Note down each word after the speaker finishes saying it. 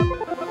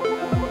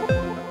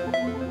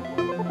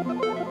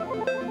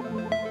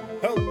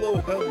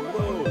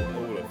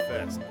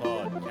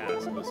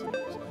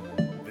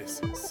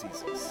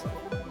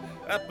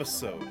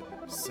episode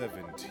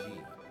 17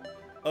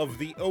 of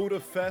the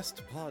OdaFest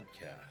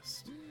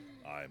podcast.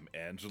 I'm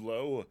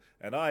Angelo,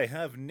 and I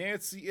have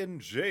Nancy and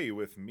Jay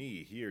with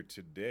me here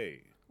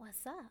today.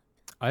 What's up?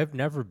 I've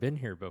never been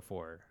here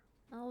before.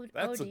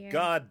 That's dear. a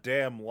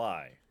goddamn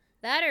lie.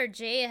 That or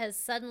Jay has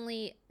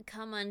suddenly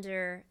come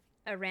under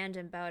a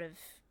random bout of,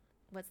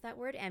 what's that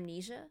word?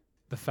 Amnesia?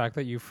 The fact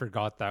that you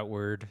forgot that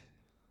word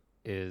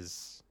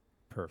is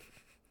perfect.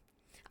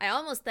 I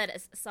almost said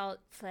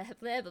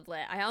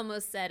I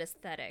almost said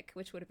aesthetic,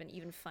 which would have been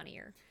even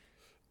funnier.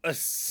 A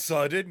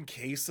sudden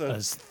case of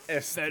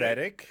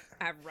aesthetic?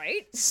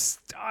 Right?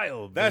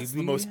 Style, baby. That's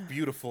the most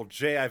beautiful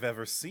Jay I've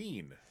ever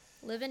seen.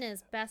 Living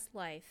his best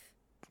life.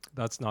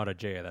 That's not a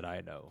J that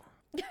I know.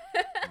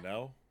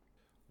 No?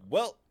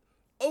 Well,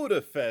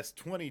 OdaFest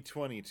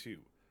 2022.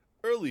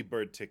 Early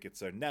bird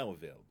tickets are now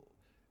available.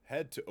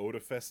 Head to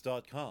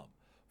odafest.com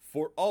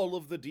for all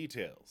of the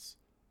details.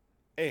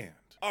 And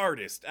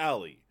Artist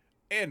Alley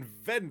and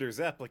vendors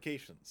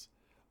applications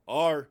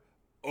are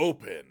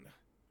open.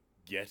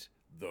 Get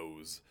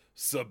those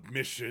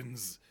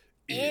submissions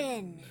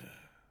in.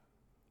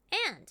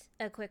 And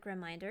a quick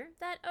reminder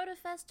that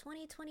OdaFest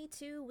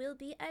 2022 will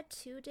be a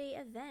 2-day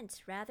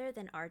event rather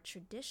than our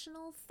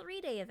traditional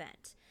 3-day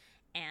event.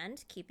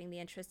 And, keeping the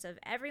interests of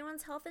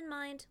everyone's health in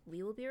mind,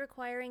 we will be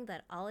requiring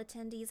that all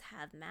attendees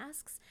have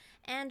masks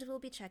and we'll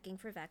be checking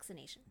for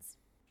vaccinations.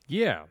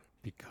 Yeah,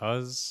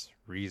 because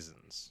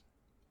reasons.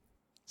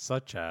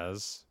 Such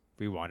as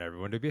we want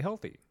everyone to be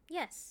healthy.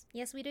 Yes,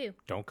 we do.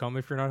 Don't come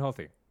if you're not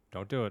healthy.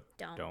 Don't do it.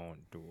 Don't. Don't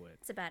do it.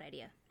 It's a bad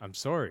idea. I'm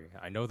sorry.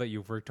 I know that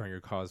you've worked on your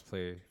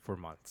cosplay for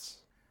months.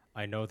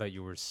 I know that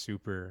you were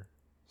super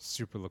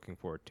looking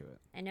forward to it.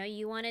 I know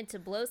you wanted to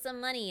blow some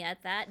money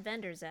at that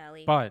vendor's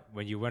alley. But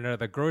when you went out of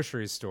the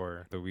grocery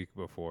store the week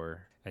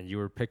before and you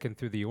were picking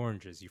through the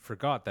oranges, you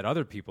forgot that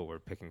other people were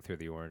picking through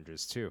the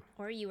oranges too.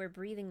 Or you were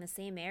breathing the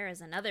same air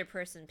as another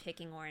person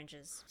picking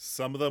oranges.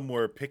 Some of them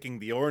were picking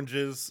the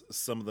oranges,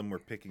 some of them were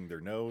picking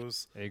their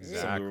nose. Some of them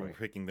Exactly. were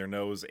picking their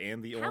nose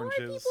and the How oranges.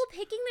 are people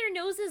picking their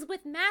noses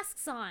with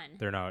masks on?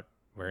 They're not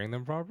wearing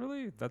them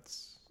properly?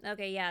 That's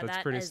Okay, yeah, That's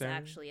that pretty is standard,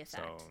 actually a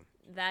fact. so-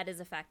 That is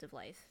a fact of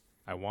life.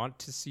 I want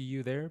to see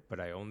you there, but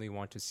I only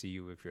want to see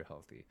you if you're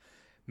healthy.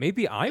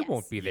 Maybe I Yes.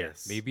 won't be there.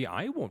 Yes. Maybe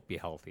I won't be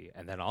healthy,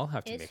 and then I'll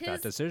have to It make is-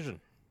 that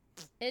decision.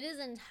 It is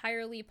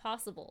entirely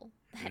possible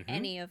that Mm-hmm.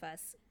 any of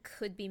us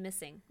could be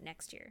missing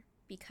next year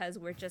because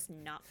we're just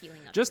not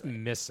feeling up Just to it.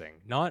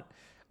 missing. Not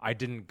I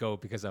didn't go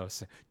because I was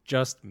sick.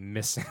 Just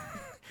missing.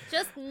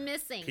 Just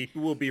missing.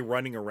 People will be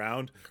running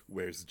around.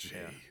 Where's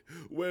Jay?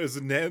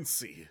 Where's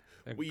Nancy?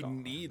 They're We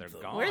gone. need They're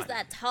them. gone. Where's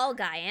that tall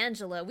guy,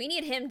 Angela? We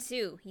need him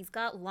too. He's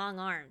got long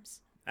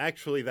arms.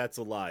 Actually, that's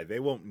a lie. They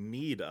won't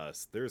need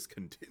us. There's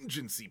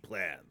contingency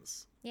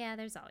plans. Yeah,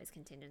 there's always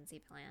contingency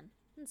plan.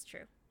 That's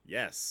true.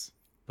 Yes.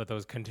 But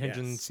those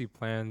contingency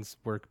plans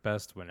work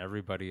best when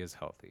everybody is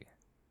healthy.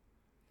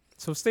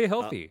 So stay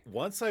healthy.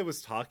 Once I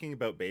was talking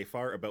about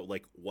Bayfar about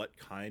like what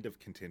kind of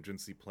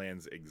contingency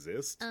plans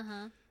exist,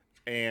 Uh-huh.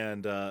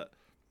 and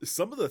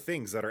some of the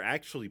things that are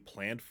actually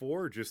planned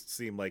for just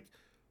seem like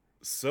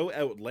so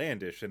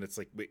outlandish. And it's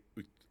like, wait,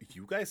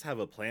 you guys have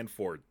a plan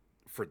for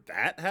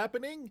that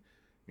happening? And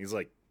he's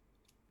like,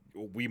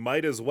 we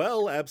might as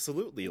well,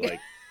 absolutely. Like,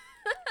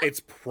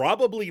 it's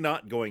probably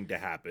not going to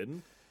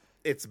happen.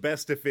 It's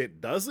best if it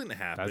doesn't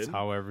happen. That's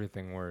how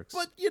everything works.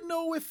 But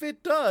if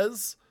it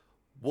does,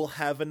 we'll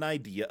have an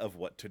idea of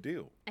what to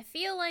do. I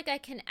feel like I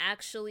can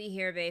actually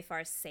hear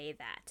Bayfar say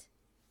that.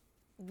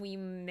 We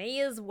may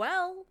as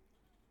well.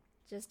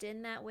 Just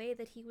in that way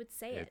that he would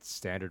say It's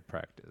standard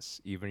practice.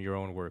 Even your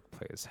own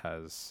workplace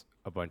has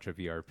a bunch of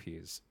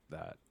ERPs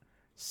that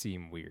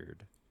seem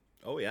weird.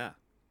 Oh, yeah.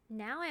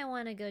 Now I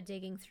want to go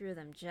digging through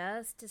them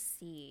just to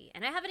see.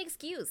 And I have an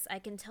excuse. I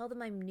can tell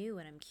them I'm new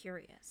and I'm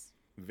curious.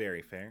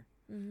 Very fair.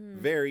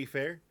 Very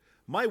fair.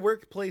 My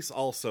workplace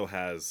also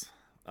has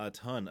a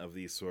ton of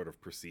these sort of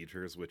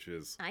procedures, which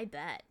is... I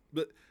bet.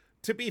 But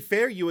to be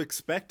fair, you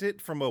expect it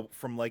from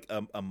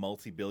a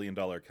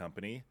multi-billion-dollar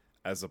company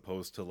as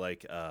opposed to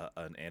like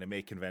an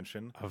anime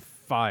convention. A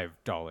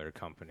 $5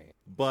 company.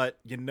 But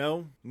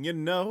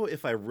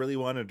if I really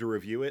wanted to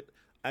review it,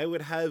 I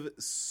would have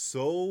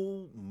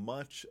so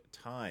much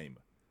time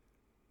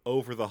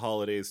over the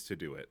holidays to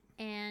do it.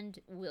 And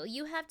will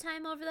you have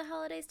time over the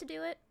holidays to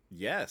do it?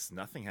 Yes,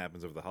 nothing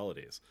happens over the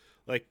holidays.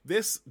 Like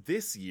this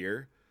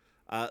year,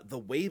 the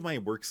way my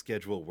work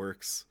schedule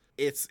works,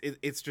 it's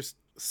just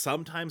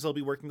sometimes I'll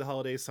be working the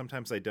holidays,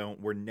 sometimes I don't.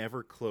 We're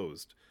never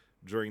closed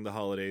during the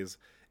holidays.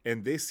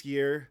 And this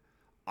year,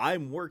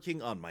 I'm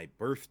working on my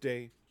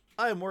birthday.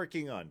 I'm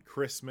working on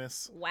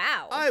Christmas.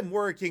 Wow. I'm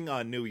working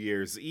on New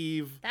Year's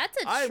Eve. That's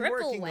a I'm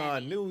triple working whammy.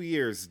 on New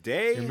Year's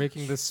Day. You're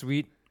making the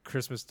sweet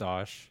Christmas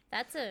dosh.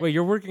 That's a... Wait,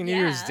 you're working New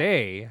Year's yeah.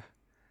 Day?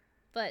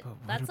 But what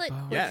that's like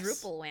about- Yes.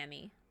 quadruple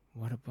whammy.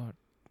 What about...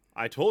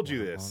 I told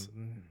you this.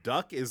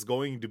 Duck is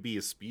going to be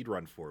a speed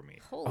run for me.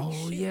 Holy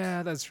Oh, shit.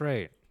 yeah, that's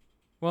right.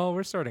 Well,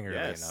 we're starting early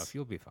Yes. enough.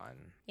 You'll be fine.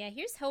 Yeah,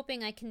 here's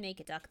hoping I can make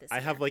a duck this I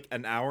year. have like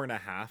an hour and a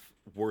half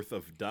worth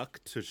of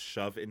duck to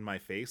shove in my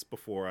face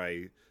before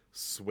I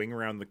swing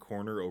around the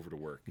corner over to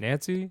work.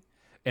 Nancy,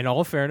 in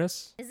all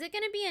fairness, Is it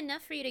going to be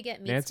enough for you to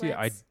get meat Nancy,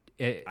 sweats?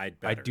 I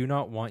better. do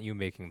not want you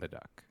making the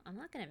duck. I'm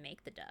not going to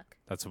make the duck.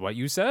 That's what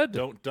you said.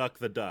 Don't duck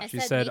the duck. I She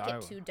said, said make I-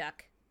 it to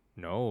duck.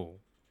 No,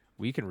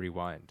 we can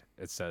rewind.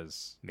 It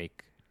says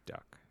make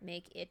duck.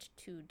 Make it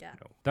to duck.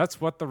 No, that's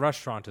what the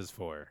restaurant is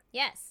for.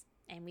 Yes,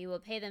 and we will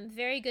pay them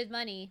very good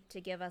money to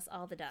give us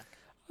all the duck.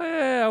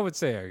 I would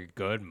say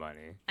good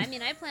money. I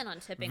mean, I plan on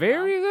tipping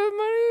Very well. good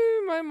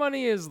money. My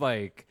money is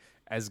like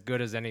as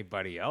good as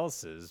anybody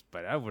else's,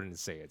 but I wouldn't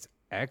say it's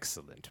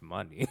excellent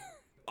money.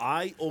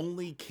 I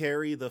only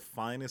carry the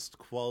finest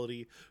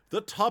quality,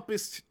 the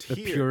toppest The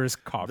tier,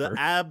 purest copper. the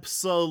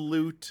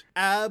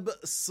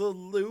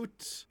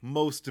absolute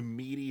most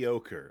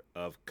mediocre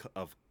of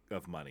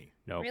money.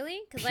 No,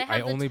 Really? Because I I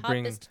have the only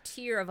bring- toppest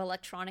tier of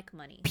electronic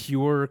money.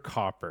 pure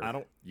copper. I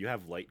don't. You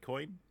have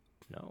Litecoin?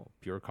 No,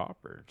 pure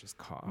copper. Just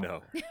copper.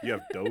 No, you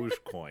have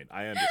Dogecoin.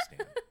 I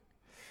understand.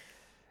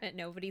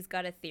 Nobody's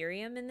got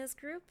Ethereum in this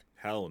group?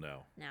 Hell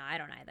no. No, I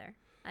don't either.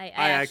 I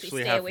I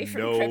actually stay have away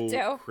from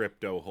no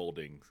crypto.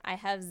 holdings. I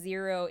have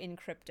 0 in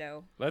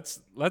crypto.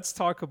 Let's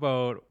talk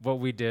about what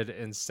we did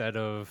instead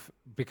of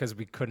because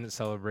we couldn't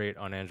celebrate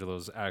on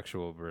Angelo's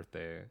actual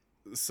birthday.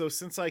 So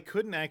since I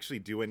couldn't actually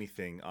do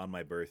anything on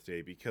my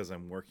birthday because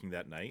I'm working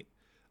that night,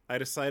 I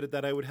decided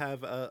that I would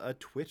have a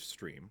Twitch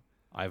stream.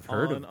 I've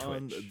heard on, of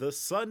Twitch. on the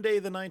Sunday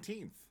the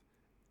 19th.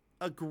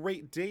 A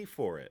great day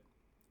for it.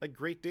 A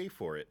great day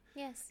for it.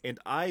 Yes. And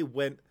I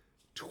went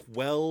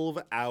 12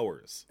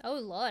 hours. Oh,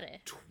 lordy.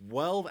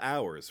 12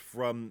 hours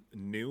from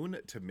noon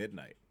to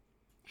midnight.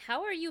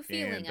 How are you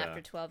feeling And,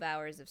 after 12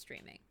 hours of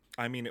streaming?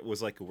 I mean, it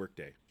was like a work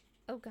day.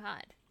 Oh,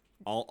 God.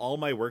 All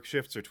my work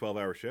shifts are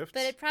 12-hour shifts.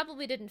 But it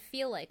probably didn't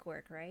feel like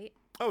work, right?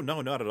 Oh,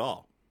 no, not at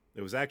all.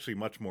 It was actually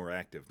much more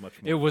active,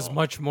 much more It was involved.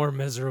 much more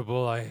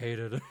miserable. I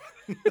hated it.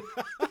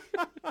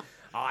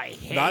 I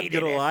hated Not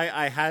gonna it.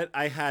 lie,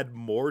 I had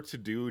more to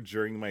do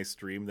during my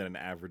stream than an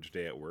average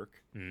day at work.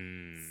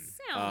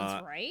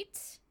 Sounds right.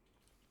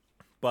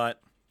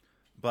 But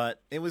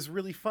it was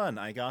really fun.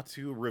 I got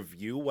to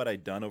review what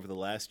I'd done over the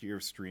last year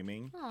of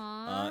streaming.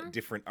 Aww.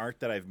 Different art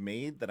that I've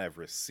made, that I've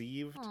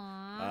received.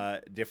 Aw.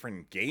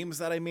 Different games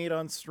that I made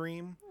on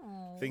stream.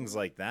 Aw. Things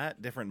like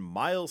that. Different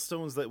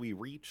milestones that we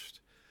reached.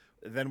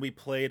 Then we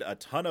played a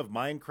ton of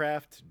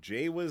Minecraft.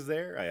 Jay was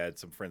there. I had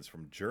some friends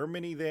from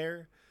Germany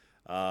there.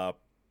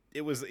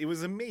 It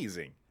was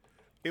amazing.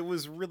 It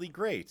was really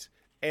great.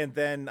 And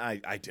then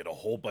I did a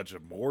whole bunch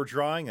of more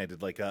drawing. I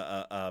did like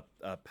a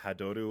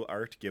Padoru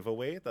art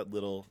giveaway, that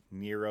little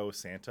Nero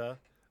Santa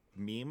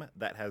meme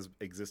that has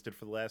existed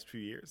for the last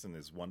few years and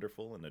is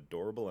wonderful and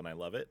adorable, and I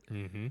love it.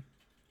 Mm-hmm.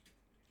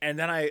 And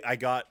then I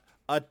got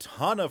a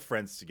ton of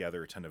friends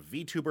together, a ton of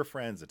VTuber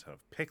friends, a ton of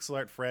pixel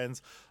art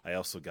friends. I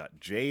also got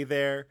Jay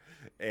there,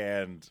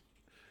 and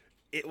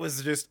it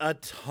was just a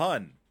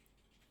ton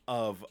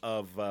of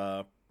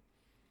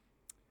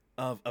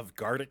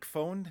Gartic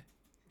Phone.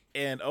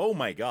 And oh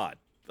my god,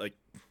 like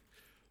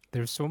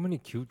There's so many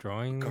cute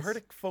drawings.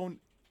 Gartic Phone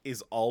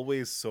is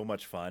always so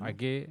much fun. I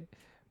gave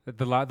one of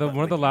the Like,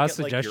 last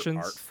you get, like, your suggestions.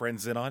 art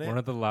friends in on it. One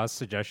of the last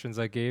suggestions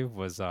I gave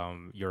was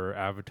your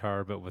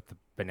avatar, but with the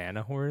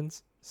banana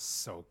horns.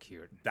 So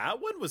cute.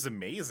 That one was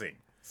amazing,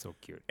 So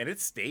cute. and it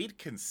stayed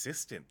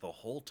consistent the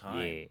whole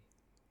time. Yeah.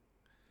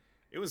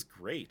 It was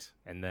great.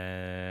 And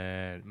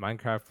then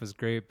Minecraft was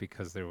great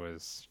because there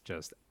was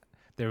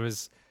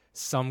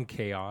some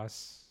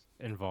chaos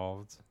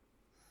involved.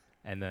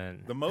 And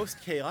then The most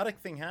chaotic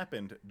thing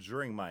happened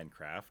during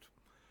Minecraft,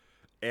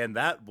 and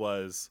that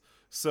was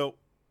so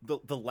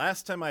the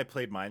last time I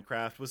played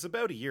Minecraft was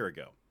about a year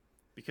ago,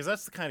 because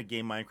that's the kind of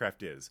game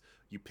Minecraft is.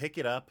 You pick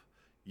it up,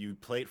 you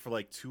play it for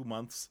like 2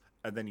 months,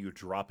 and then you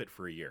drop it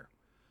for a year.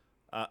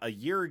 A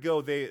year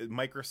ago,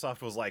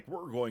 Microsoft was like,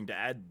 "We're going to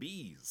add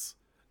bees,"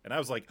 and I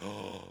was like,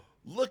 "Oh,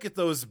 look at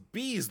those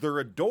bees! They're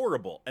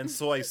adorable!" And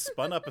so I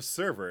spun up a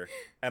server,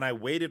 and I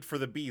waited for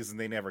the bees, and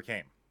they never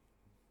came.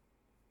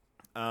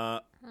 Oh.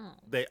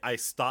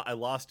 I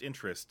lost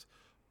interest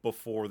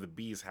before the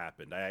bees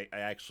happened. I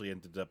actually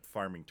ended up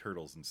farming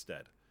turtles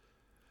instead.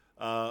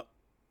 And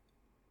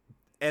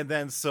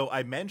then so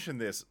I mentioned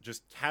this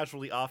just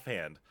casually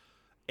offhand,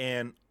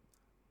 and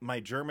my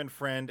German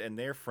friend and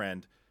their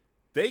friend,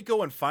 they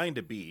go and find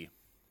a bee,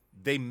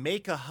 they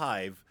make a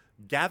hive,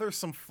 gather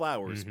some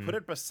flowers, put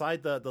it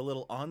beside the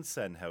little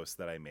onsen house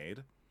that I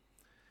made,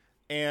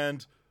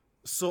 and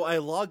so I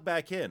log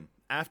back in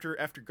after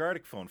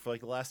Gartic Phone for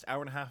like the last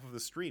hour and a half of the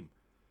stream.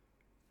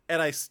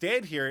 And I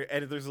stand here,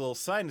 and there's a little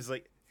sign. It's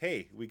like,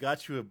 "Hey, we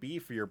got you a bee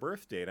for your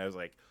birthday." And I was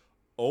like,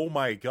 "Oh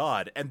my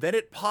god!" And then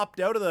it popped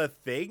out of the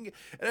thing,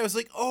 and I was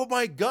like, "Oh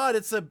my god,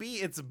 it's a bee!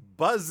 It's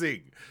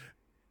buzzing!"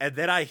 And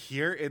then I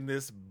hear in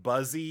this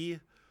buzzy,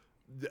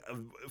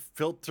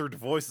 filtered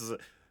voice,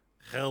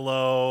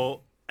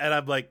 "Hello," and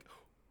I'm like,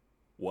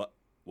 "What?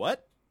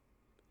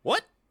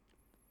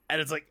 And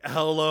it's like,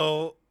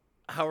 "Hello,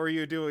 how are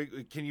you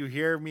doing? Can you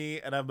hear me?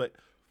 And I'm like,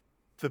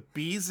 the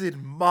bees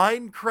in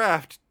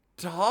Minecraft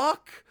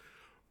talk?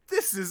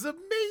 This is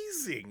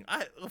amazing.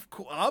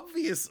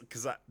 Obvious,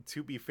 because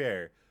to be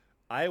fair,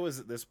 I was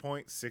at this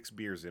point 6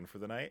 beers in for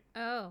the night.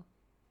 Oh.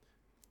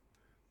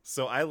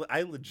 So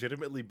I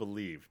legitimately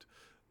believed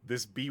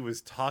this bee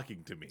was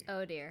talking to me.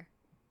 Oh, dear.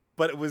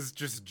 But it was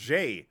just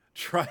Jay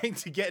trying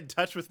to get in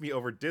touch with me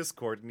over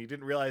Discord, and he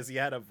didn't realize he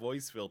had a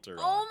voice filter on.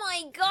 Oh,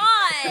 my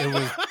God. It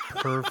was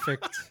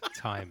perfect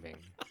timing.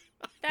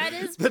 That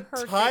is The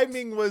perfect.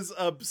 timing was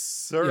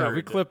absurd. Yeah,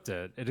 we clipped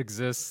it. It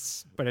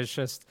exists, but it's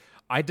just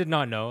I did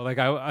not know. Like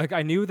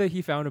I knew that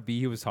he found a bee.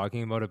 He was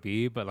talking about a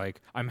bee, but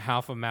like I'm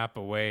half a map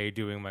away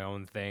doing my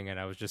own thing, and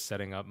I was just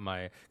setting up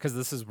because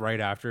this is right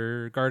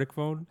after Gartic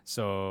Phone,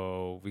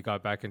 so we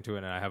got back into it,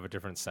 and I have a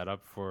different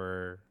setup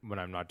for when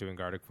I'm not doing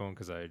Gartic Phone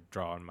because I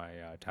draw on my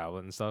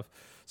tablet and stuff.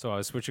 So I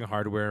was switching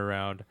hardware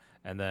around,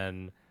 and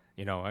then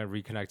I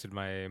reconnected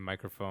my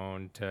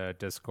microphone to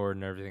Discord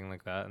and everything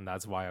like that, and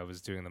that's why I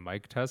was doing the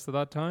mic test at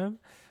that time.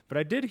 But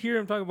I did hear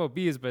him talk about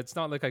bees, but it's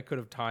not like I could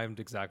have timed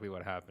exactly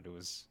what happened. It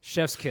was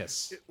chef's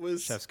kiss. It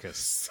was chef's kiss.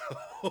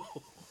 so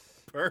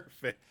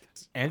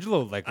perfect.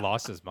 Angelo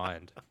lost his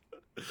mind.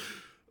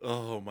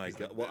 Oh my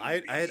god! Well,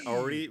 I had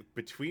already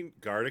between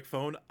Gartic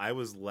Phone, I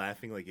was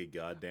laughing like a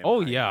goddamn. Oh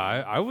hyena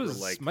yeah, I was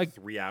for like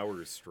 3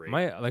 hours straight.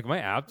 my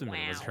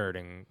abdomen was Wow.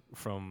 hurting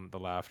from the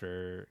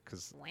laughter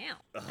because Wow.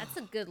 That's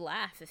a good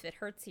laugh if it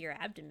hurts your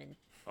abdomen.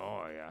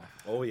 oh yeah,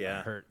 Oh yeah.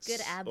 it hurts.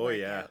 Good ab Oh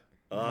yeah. workout.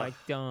 My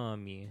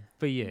tummy.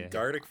 But yeah,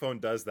 Gartic Phone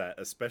does that,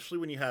 especially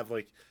when you have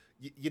like,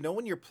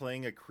 when you're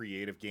playing a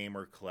creative game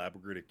or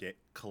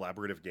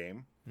collaborative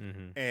game,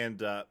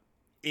 and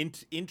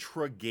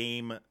intra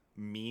game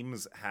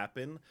memes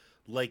happen.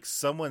 Like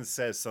someone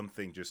says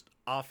something just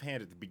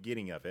offhand at the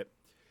beginning of it,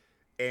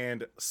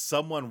 and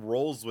someone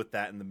rolls with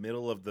that in the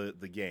middle of the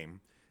game,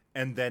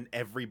 and then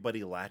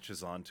everybody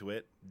latches onto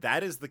it.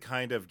 That is the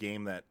kind of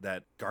game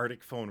that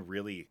Gartic Phone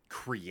really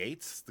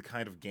creates, the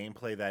kind of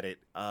gameplay that it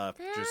That's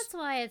just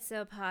why it's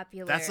so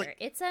popular. That's like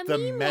it's a the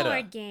meme meta.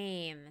 lord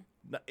game.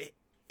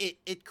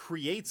 it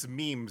creates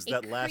memes It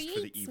that last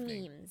for the creates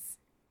evening. memes.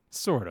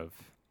 sort of.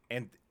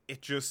 And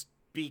it just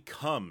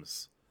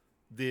becomes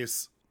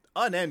this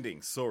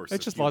unending source.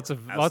 It's just humor, lots of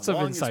as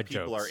long as inside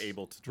people jokes. are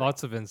able to draw.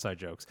 Lots of inside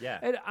jokes. Yeah.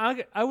 And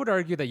I would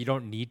argue that you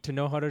don't need to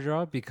know how to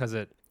draw because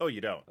Oh, you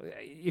don't.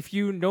 if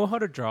you know how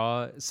to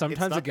draw, sometimes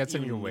It's not it gets that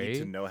in you your need way.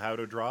 to know how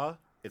to draw.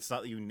 It's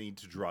not that you need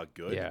to draw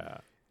good. Yeah.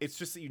 It's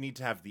just that you need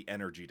to have the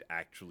energy to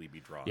actually be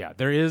drawn. Yeah,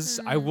 there is.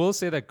 I will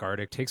say that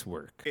Gartic takes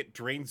work. It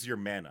drains your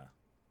mana.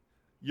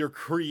 Your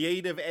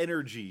creative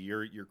energy,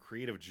 your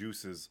creative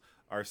juices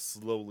are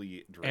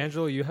slowly drained.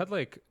 Angelo, you had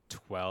like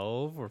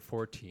 12 or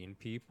 14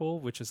 people,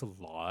 which is a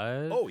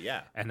lot. Oh,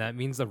 yeah. And that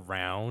means the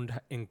round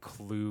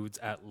includes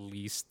at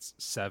least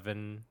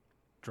 7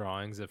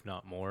 drawings, if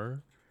not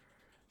more.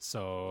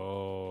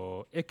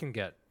 So it can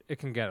get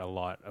a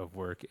lot of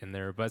work in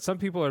there. But some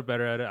people are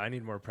better at it. I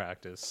need more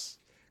practice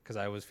because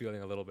I was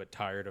feeling a little bit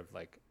tired of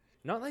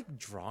not like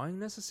drawing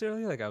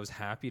necessarily. Like I was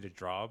happy to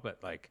draw, but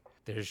like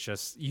there's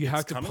just you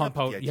have to coming pump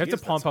up with out the you have to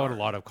ideas pump that's out a hard.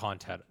 lot of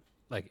content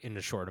like in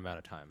a short amount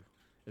of time.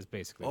 Is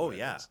basically Oh, what it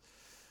yeah. is.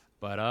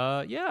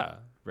 But yeah,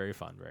 very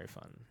fun.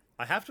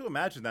 I have to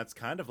imagine that's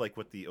kind of like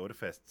what the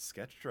Odafest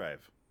sketch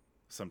drive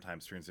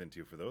sometimes turns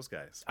into for those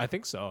guys. I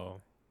think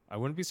so. I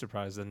wouldn't be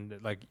surprised. And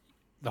like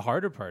the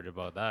harder part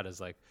about that is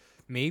like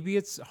maybe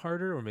it's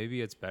harder or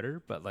maybe it's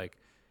better, but like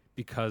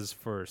because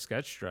for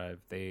Sketch Drive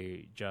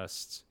they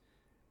just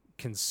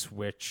can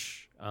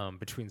switch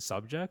between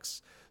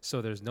subjects,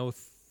 so there's no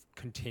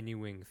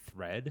continuing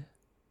thread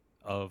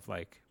of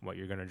like what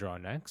you're going to draw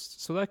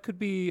next. So that could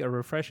be a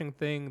refreshing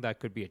thing, that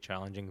could be a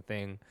challenging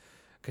thing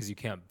because you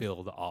can't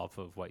build off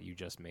of what you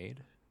just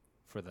made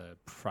for the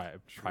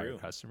prior True.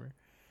 customer.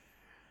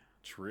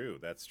 True,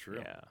 that's true.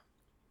 Yeah.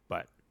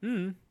 But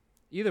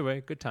either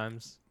way, good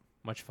times,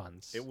 much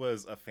funs. It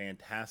was a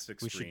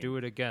fantastic we stream. should do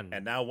it again.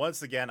 And now,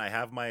 once again, I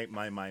have my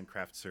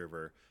Minecraft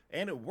server,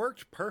 and it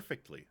worked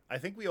perfectly. I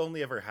think we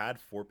only ever had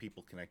 4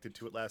 people connected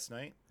to it last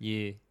night,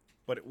 yeah,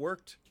 but it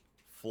worked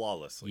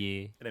flawlessly.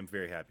 yeah, And I'm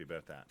very happy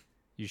about that.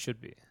 you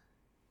should be.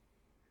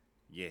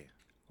 Yeah.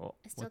 Well,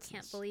 I still what's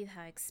can't this? believe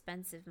how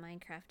expensive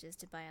Minecraft is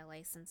to buy a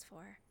license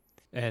for.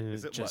 And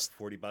Is it just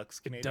what,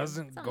 $40 Canadian? it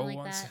doesn't Something go like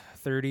on that.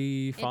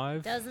 35.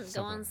 It doesn't go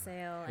Something. on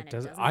sale, and it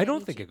doesn't. doesn't I get don't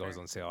any think it goes cheaper.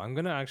 on sale. I'm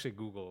gonna actually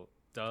Google.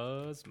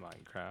 Does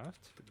Minecraft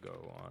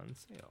go on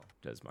sale?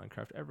 Does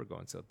Minecraft ever go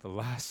on sale? The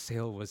last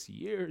sale was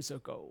years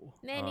ago.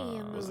 Many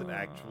a Was it moon.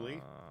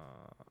 actually?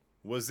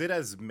 Was it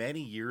as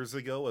many years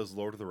ago as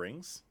Lord of the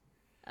Rings?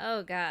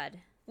 Oh God!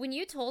 When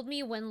you told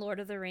me when Lord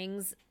of the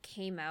Rings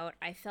came out,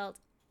 I felt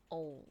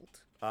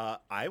old.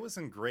 I was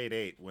in grade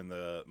 8 when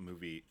the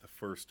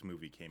first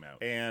movie came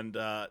out. And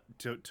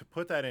to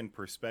put that in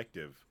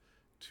perspective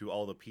to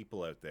all the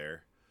people out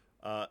there,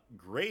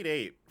 grade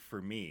 8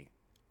 for me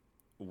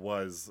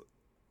was,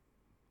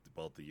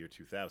 well, the year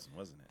 2000,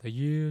 wasn't it? The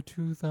year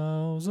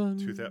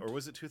 2000. Or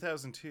was it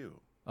 2002?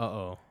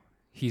 Uh-oh.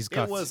 He's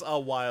got It was a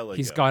while ago.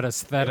 he's got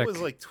aesthetic. It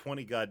was like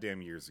 20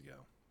 goddamn years ago.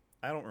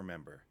 I don't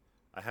remember.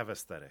 I have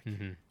aesthetic.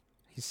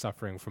 He's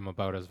suffering from a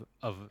bout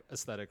of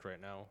aesthetic right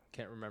now.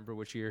 Can't remember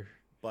which year.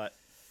 But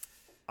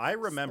I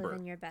remember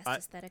Living your best I-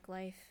 aesthetic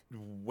life.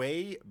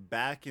 way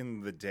back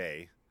in the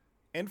day,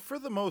 and for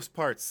the most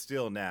part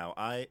still now,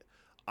 I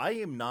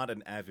am not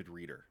an avid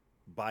reader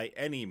by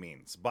any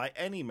means, by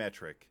any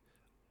metric.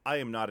 I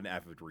am not an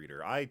avid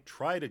reader. I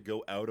try to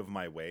go out of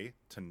my way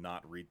to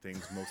not read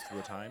things most of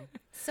the time.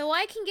 So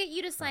I can get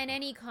you to sign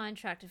any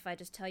contract if I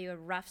just tell you a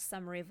rough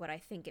summary of what I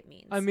think it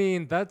means. I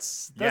mean,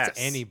 that's Yes.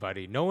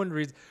 anybody. No one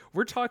reads.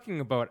 We're talking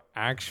about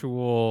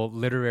actual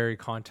literary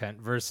content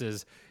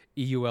versus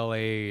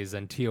EULAs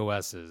and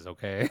TOSs,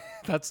 okay?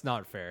 That's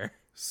not fair.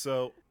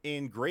 So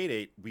in grade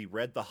 8, we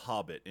read The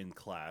Hobbit in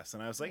class,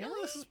 and I was like, oh,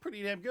 this is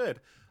pretty damn good.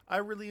 I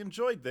really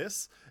enjoyed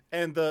this.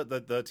 And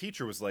the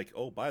teacher was like,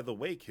 oh, by the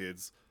way,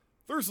 kids,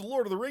 there's a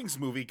Lord of the Rings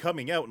movie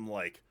coming out in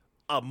like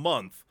a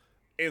month,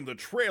 and the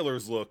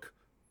trailers look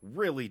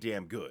really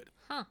damn good.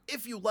 Huh.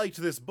 If you liked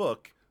this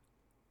book,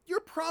 you're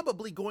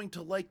probably going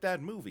to like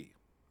that movie.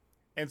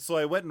 And so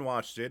I went and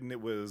watched it, and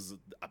it was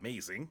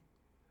amazing.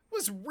 It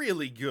was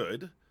really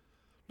good.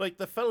 Like,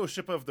 the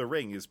Fellowship of the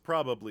Ring is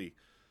probably...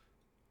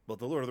 Well,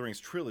 the Lord of the Rings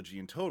trilogy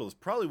in total is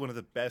probably one of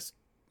the best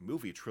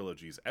movie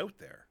trilogies out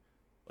there.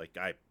 Like,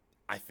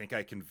 I think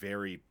I can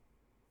very,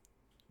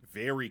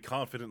 very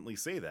confidently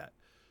say that.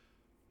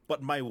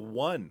 But my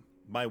one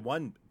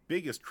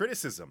biggest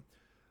criticism,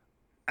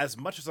 as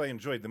much as I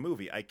enjoyed the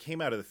movie, I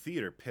came out of the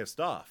theater pissed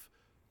off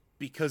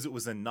because it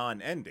was a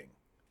non-ending.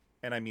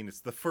 And I mean, it's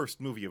the first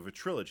movie of a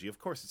trilogy. Of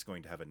course it's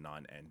going to have a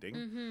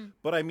non-ending.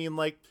 But I mean,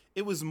 like,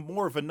 it was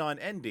more of a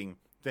non-ending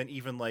than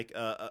even like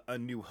a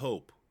New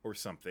Hope or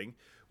something,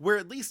 where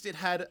at least it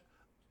had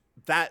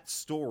that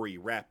story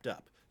wrapped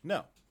up.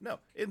 No.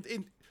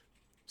 In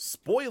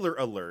spoiler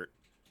alert,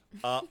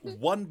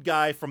 one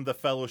guy from the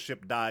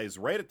Fellowship dies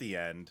right at the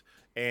end,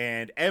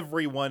 and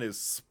everyone is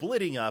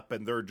splitting up,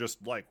 and they're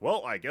just like,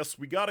 well, I guess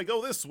we gotta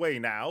go this way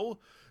now.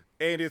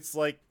 And it's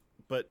like,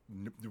 but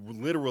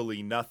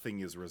literally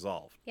nothing is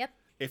resolved. Yep.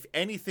 If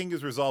anything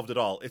is resolved at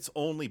all, it's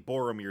only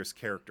Boromir's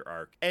character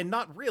arc. And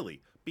not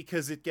really,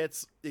 because it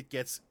gets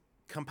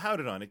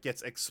compounded on, it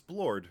gets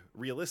explored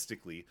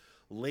realistically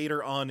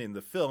later on in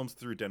the films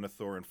through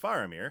Denethor and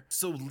Faramir.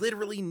 So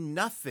literally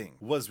nothing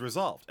was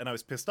resolved. And I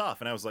was pissed off,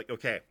 and I was like,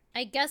 okay,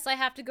 I guess I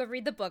have to go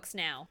read the books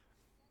now.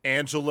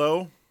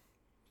 Angelo,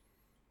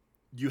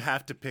 you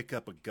have to pick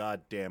up a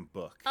goddamn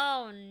book.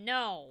 Oh,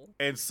 no.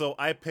 And so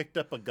I picked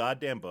up a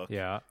goddamn book.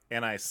 Yeah.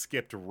 And I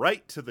skipped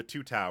right to the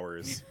Two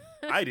Towers.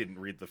 I didn't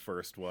read the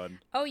first one.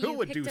 Oh, Who you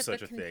would picked do up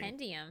such a a thing?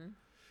 compendium.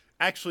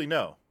 Actually,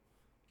 no.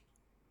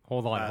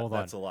 Hold on.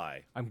 That's a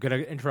lie. I'm going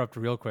to interrupt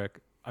real quick.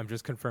 I'm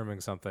just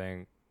confirming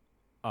something.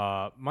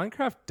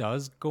 Minecraft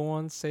does go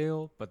on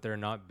sale, but they're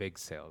not big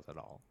sales at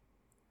all.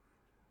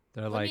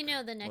 They're Let like, me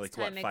know the next like,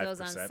 time what, it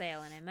goes on 5%?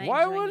 sale, and I might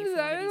why join would you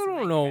for one I of these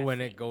don't know Minecraft when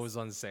things. it goes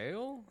on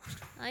sale.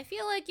 I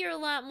feel like you're a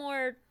lot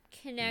more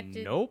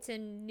connected Nope. to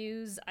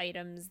news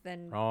items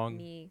than Wrong.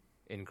 me.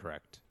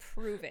 Incorrect.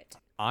 Prove it.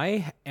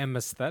 I am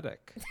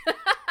aesthetic.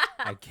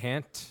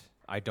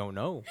 I don't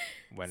know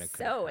when it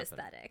could So happen.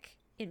 aesthetic,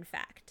 in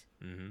fact.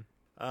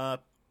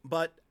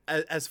 But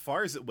as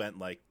far as it went,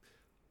 like,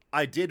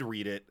 I did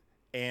read it,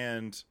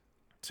 and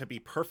to be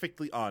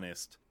perfectly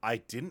honest, I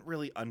didn't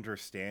really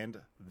understand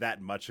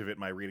that much of it.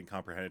 My reading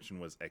comprehension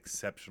was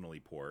exceptionally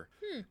poor.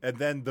 And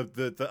then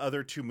the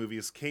other two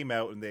movies came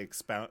out, and they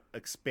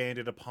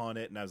expanded upon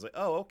it, and I was like,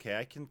 oh, okay,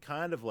 I can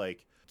kind of,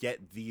 like,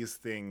 get these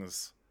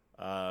things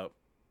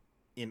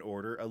in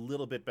order a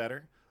little bit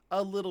better.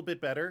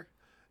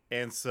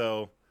 And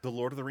so The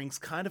Lord of the Rings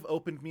kind of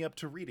opened me up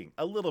to reading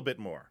a little bit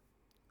more.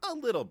 A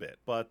little bit,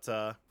 but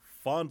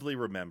fondly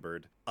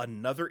remembered.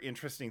 Another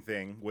interesting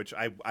thing, which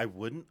I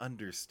wouldn't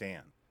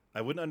understand.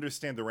 I wouldn't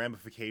understand the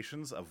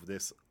ramifications of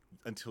this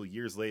until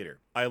years later.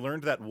 I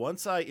learned that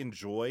once I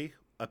enjoy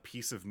a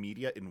piece of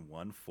media in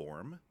one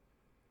form,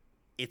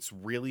 it's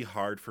really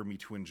hard for me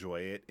to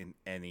enjoy it in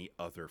any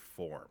other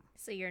form.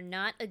 So you're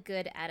not a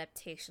good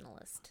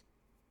adaptationalist.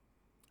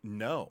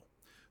 No.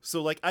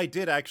 So, like, I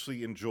did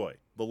actually enjoy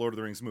the Lord of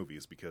the Rings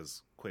movies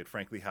because, quite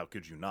frankly, how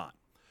could you not?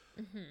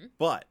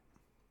 But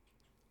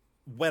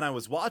when I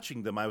was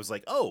watching them, I was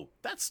like, oh,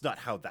 that's not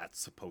how that's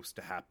supposed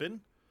to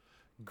happen.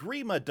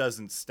 Grima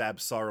doesn't stab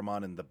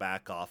Saruman in the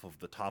back off of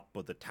the top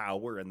of the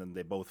tower and then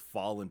they both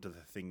fall into the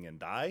thing and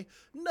die.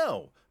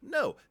 No.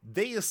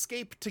 They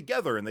escape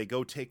together and they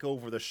go take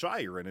over the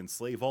Shire and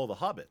enslave all the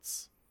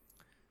hobbits.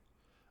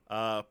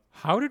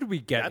 How did we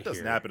get That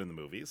doesn't here? happen in the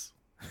movies.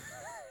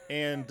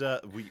 And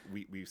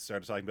we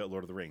started talking about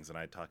Lord of the Rings, and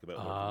I talk about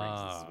Lord of the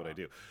Rings. This is what I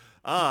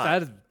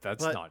do.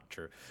 That's but- not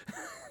true.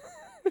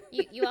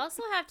 You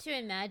also have to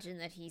imagine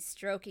that he's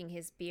stroking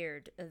his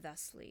beard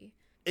thusly.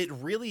 It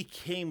really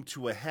came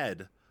to a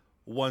head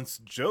once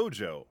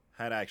JoJo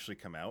had actually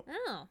come out.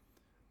 Oh.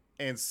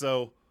 And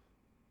so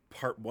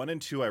part 1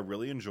 and 2 I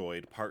really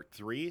enjoyed. Part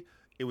 3,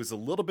 it was a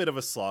little bit of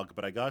a slog,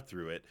 but I got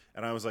through it.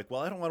 And I was like,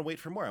 well, I don't want to wait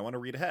for more. I want to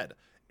read ahead.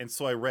 And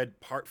so I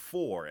read part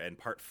 4 and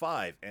part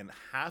 5 and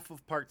half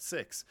of part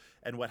 6.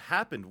 And what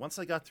happened once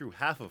I got through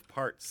half of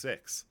part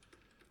 6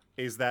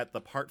 is that the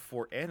part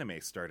 4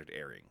 anime started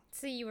airing.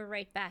 So you were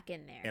right back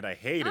in there. And I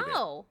hated it.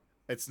 Oh.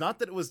 It's not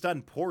that it was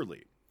done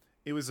poorly.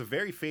 It was a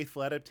very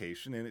faithful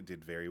adaptation and it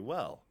did very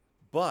well.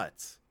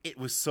 But it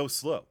was so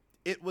slow.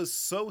 It was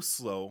so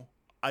slow,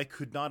 I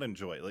could not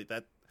enjoy it. Like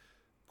that,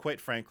 quite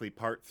frankly,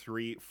 part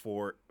 3,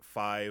 4,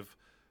 5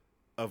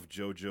 of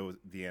JoJo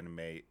the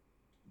anime,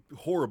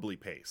 horribly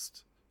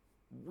paced.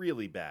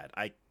 Really bad.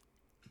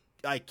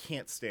 I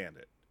can't stand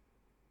it.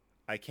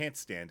 I can't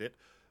stand it.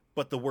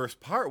 But the worst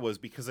part was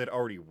because I'd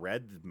already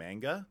read the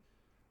manga,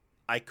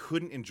 I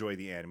couldn't enjoy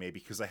the anime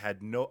because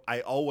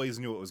I always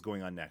knew what was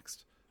going on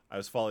next. I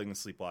was falling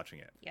asleep watching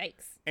it.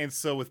 Yikes. And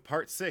so with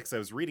part 6, I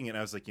was reading it and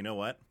I was like, you know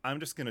what? I'm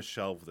just going to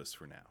shelve this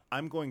for now.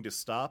 I'm going to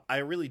stop. I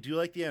really do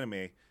like the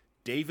anime.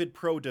 David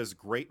Pro does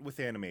great with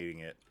animating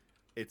it.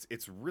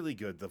 It's really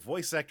good. The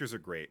voice actors are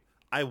great.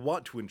 I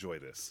want to enjoy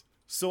this.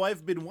 So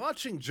I've been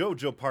watching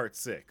JoJo Part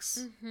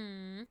 6.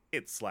 Mm-hmm.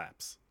 It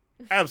slaps.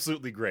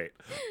 Absolutely great.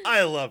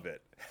 I love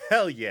it.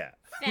 Hell yeah.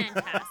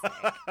 Fantastic.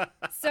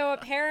 So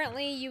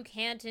apparently you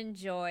can't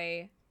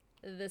enjoy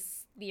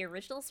the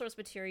original source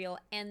material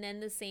and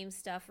then the same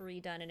stuff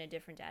redone in a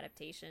different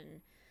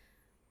adaptation.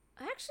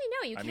 Actually,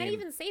 no, you can't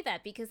even say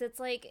that because it's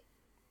like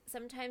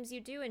sometimes you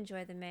do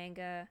enjoy the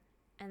manga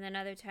and then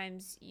other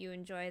times you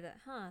enjoy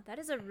that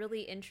is a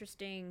really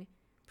interesting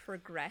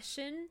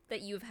progression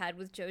that you've had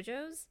with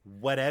JoJo's.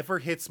 Whatever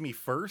hits me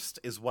first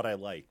is what I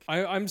like.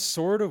 I'm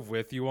sort of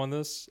with you on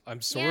this. I'm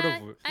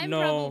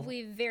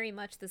probably very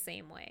much the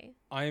same way.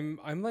 I'm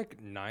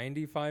like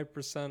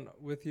 95%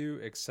 with you,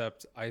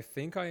 except I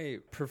think I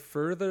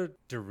prefer the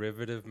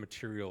derivative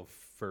material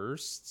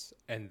first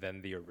and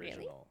then the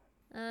original.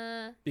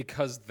 Really?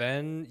 Because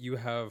then you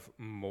have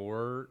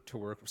more to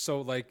work with. So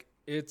like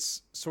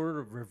it's sort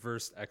of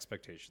reversed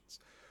expectations.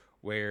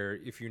 Where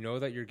if you know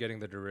that you're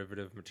getting the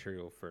derivative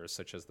material first,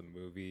 such as the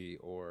movie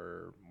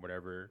or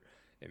whatever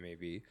it may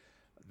be,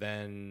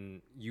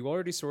 then you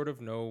already sort of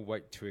know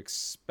what to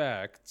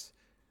expect,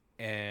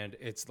 and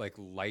it's like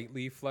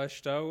lightly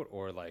fleshed out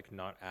or like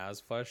not as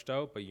fleshed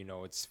out, but you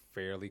know it's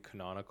fairly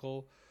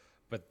canonical.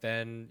 But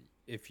then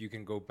if you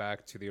can go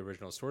back to the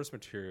original source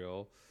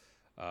material,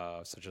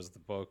 such as the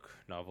book,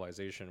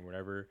 novelization,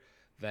 whatever,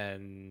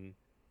 then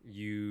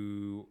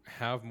you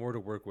have more to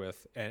work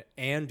with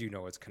and you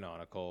know it's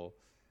canonical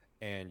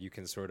and you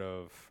can sort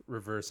of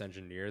reverse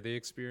engineer the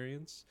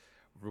experience,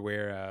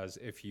 whereas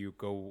if you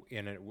go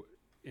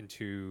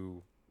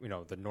into you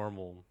know the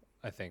normal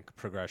I think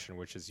progression,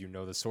 which is you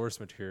know the source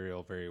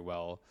material very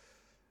well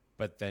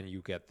but then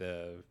you get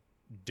the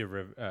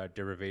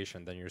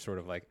derivation, then you're sort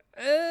of like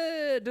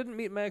it didn't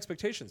meet my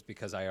expectations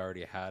because I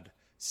already had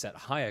set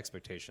high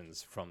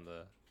expectations from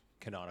the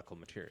canonical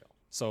material.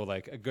 So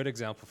like a good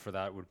example for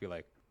that would be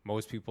like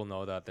most people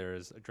know that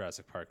there's a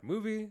Jurassic Park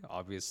movie,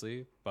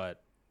 obviously,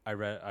 but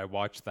I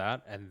watched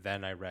that and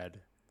then I read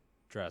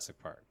Jurassic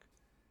Park,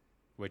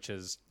 which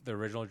is the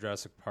original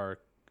Jurassic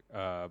Park,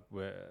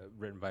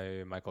 written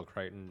by Michael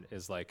Crichton,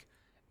 is like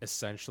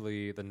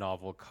essentially the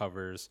novel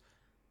covers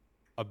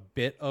a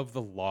bit of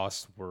the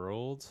Lost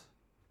World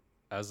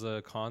as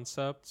a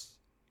concept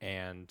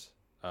and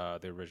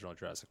the original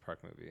Jurassic Park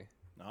movie.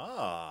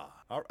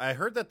 I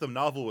heard that the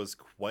novel was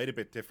quite a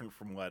bit different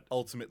from what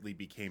ultimately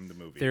became the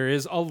movie. There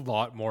is a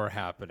lot more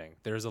happening.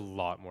 There's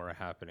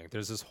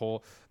this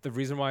whole, the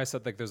reason why I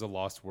said like there's a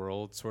Lost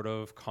World sort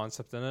of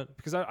concept in it,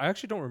 because I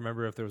actually don't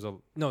remember if there is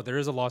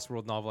a Lost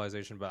World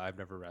novelization, but I've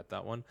never read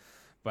that one.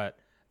 But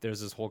there's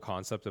this whole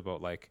concept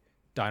about like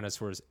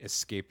dinosaurs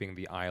escaping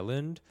the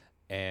island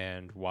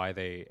and why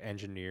they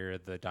engineer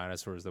the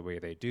dinosaurs the way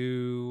they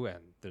do.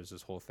 And there's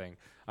this whole thing.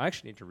 I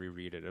actually need to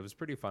reread it. It was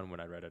pretty fun when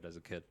I read it as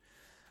a kid.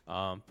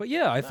 But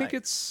yeah, I think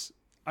it's,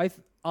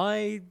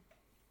 I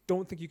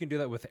don't think you can do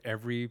that with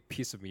every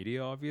piece of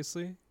media,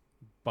 obviously,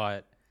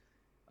 but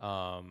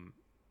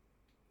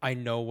I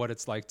know what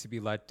it's like to be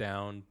let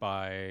down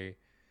by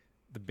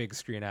the big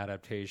screen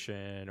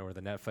adaptation or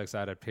the Netflix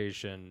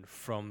adaptation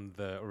from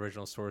the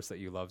original source that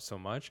you love so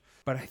much.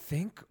 But I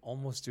think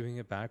almost doing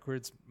it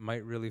backwards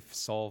might really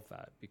solve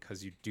that,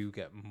 because you do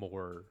get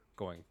more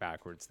going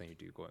backwards than you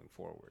do going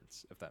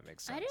forwards, if that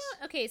makes sense.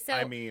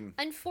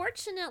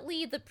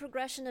 Unfortunately, the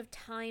progression of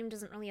time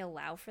doesn't really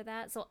allow for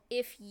that. So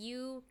if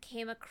you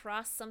came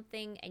across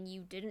something and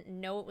you didn't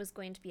know it was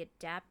going to be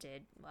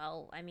adapted,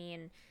 well, I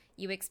mean,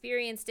 you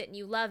experienced it and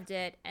you loved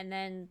it, and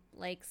then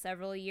like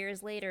several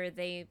years later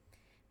they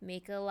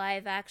make a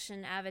live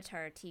action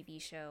Avatar TV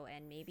show,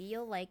 and maybe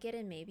you'll like it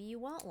and maybe you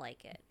won't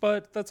like it.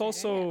 But that's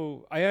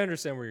also, I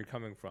understand where you're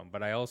coming from,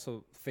 but I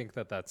also think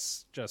that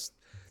that's just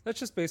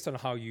based on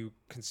how you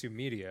consume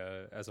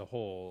media as a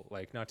whole.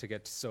 Like, not to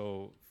get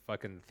so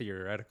fucking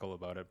theoretical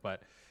about it,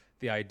 but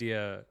the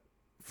idea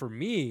for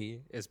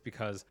me is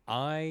because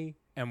I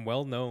am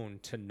well known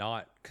to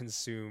not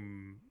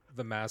consume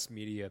the mass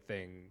media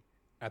thing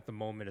at the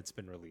moment it's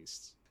been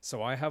released.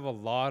 So I have a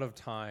lot of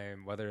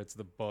time, whether it's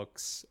the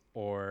books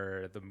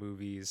or the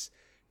movies,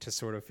 to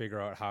sort of figure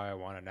out how I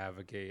want to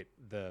navigate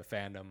the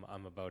fandom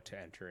I'm about to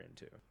enter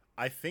into.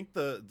 I think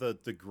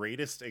the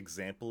greatest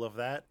example of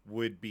that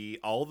would be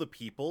all the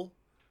people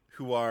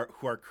who are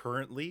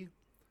currently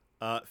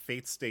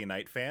Fate Stay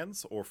Night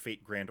fans, or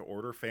Fate Grand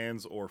Order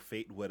fans, or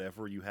Fate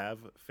whatever you have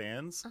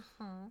fans,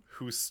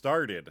 who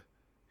started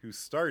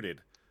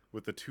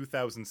with the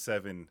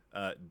 2007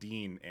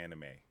 Dean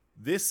anime.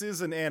 This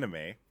is an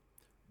anime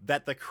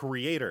that the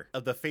creator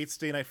of the Fate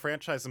Stay Night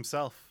franchise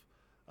himself,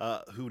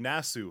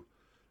 Hunasu,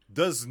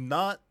 does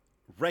not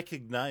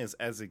recognize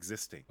as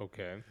existing.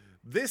 Okay.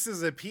 This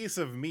is a piece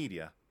of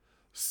media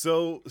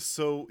so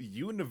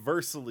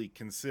universally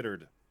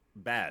considered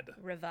bad,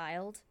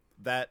 Reviled.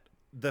 that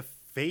the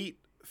Fate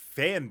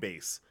fan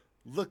base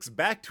looks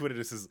back to it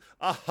and says,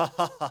 "Ah ha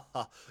ha ha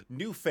ha!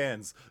 New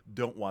fans,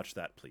 don't watch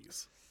that,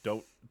 please.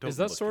 Don't." Is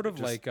that look sort at of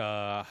it. Just-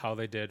 like how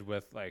they did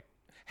with like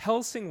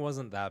Hellsing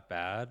wasn't that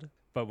bad,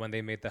 but when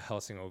they made the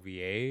Hellsing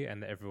OVA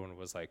and everyone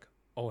was like,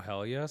 "Oh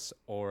hell yes,"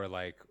 or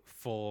like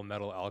Full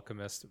Metal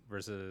Alchemist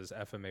versus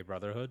FMA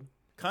Brotherhood?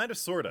 Kind of,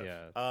 sort of.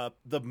 Yeah.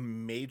 The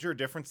major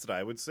difference that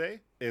I would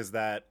say is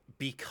that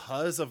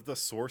because of the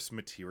source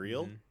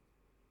material,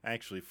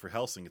 actually for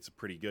Hellsing it's a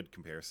pretty good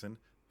comparison.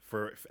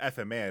 For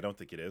FMA, I don't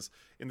think it is.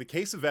 In the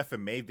case of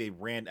FMA, they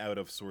ran out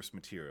of source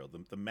material.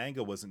 The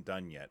manga wasn't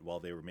done yet while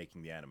they were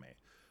making the anime.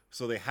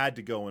 So they had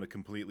to go in a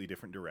completely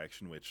different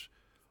direction, which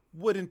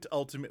wouldn't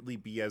ultimately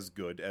be as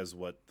good as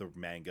what the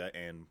manga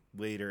and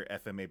later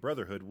FMA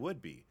Brotherhood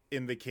would be.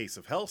 In the case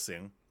of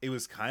Hellsing, it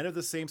was kind of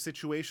the same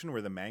situation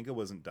where the manga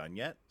wasn't done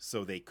yet,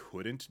 so they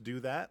couldn't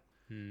do that.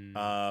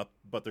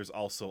 But there's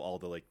also all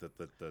the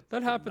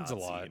That happens a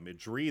Nazi lot.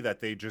 imagery that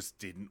they just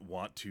didn't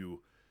want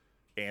to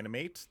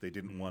animate. They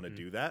didn't want to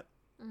do that.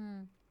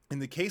 In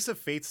the case of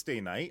Fate Stay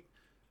Night,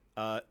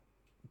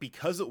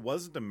 because it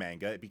wasn't a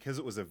manga, because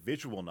it was a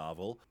visual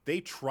novel,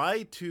 they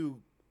tried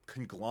to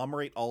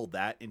conglomerate all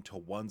that into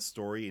one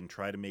story and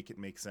try to make it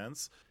make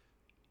sense.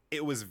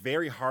 It was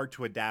very hard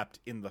to adapt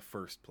in the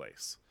first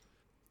place.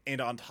 And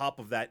on top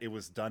of that, it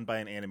was done by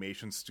an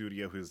animation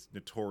studio who's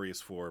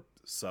notorious for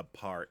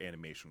subpar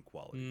animation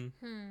quality.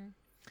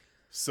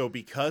 So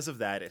because of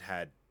that, it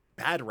had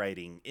bad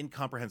writing,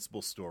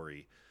 incomprehensible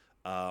story,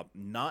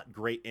 not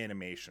great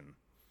animation.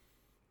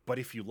 But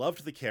if you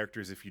loved the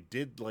characters, if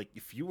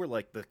you were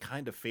like the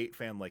kind of Fate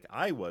fan like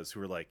I was,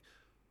 who were like,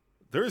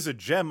 there's a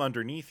gem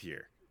underneath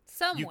here.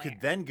 Somewhere. You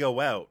could then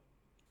go out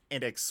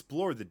and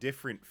explore the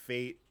different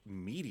Fate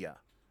media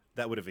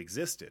that would have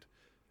existed.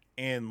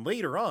 And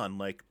later on,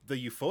 like the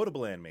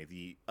Ufotable anime,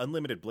 the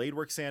Unlimited Blade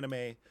Works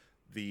anime,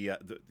 the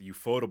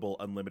Ufotable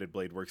Unlimited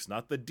Blade Works,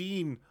 not the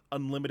Dean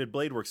Unlimited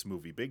Blade Works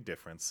movie, big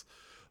difference,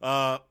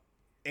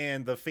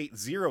 and the Fate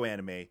Zero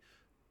anime,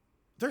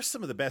 they're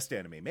some of the best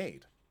anime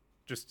made,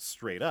 just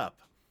straight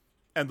up.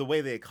 And the way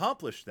they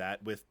accomplished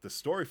that with the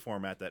story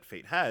format that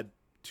Fate had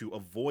to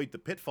avoid the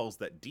pitfalls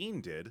that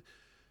Dean did,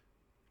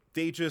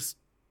 they just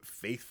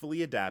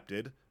faithfully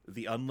adapted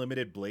the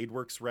Unlimited Blade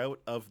Works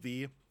route of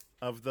the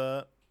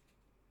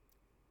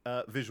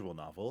visual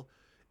novel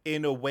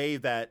in a way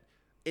that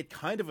it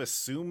kind of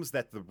assumes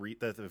that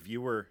the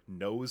viewer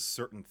knows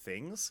certain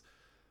things,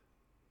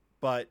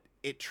 but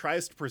it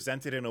tries to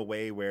present it in a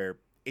way where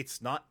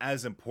it's not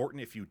as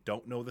important if you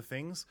don't know the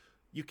things.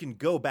 You can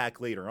go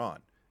back later on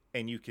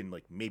and you can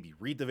like maybe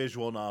read the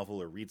visual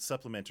novel or read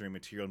supplementary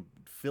material and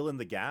fill in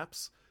the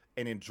gaps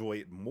and enjoy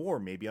it more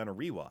maybe on a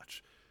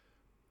rewatch.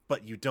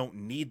 But you don't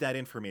need that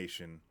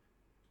information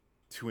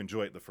to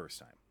enjoy it the first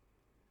time.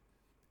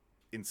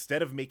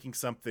 Instead of making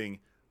something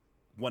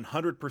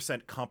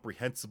 100%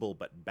 comprehensible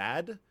but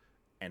bad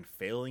and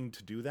failing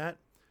to do that,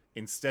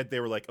 instead they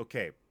were like,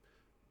 okay,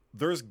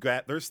 there's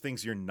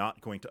things you're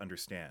not going to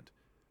understand.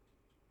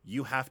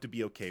 You have to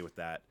be okay with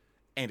that,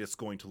 and it's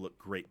going to look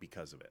great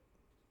because of it.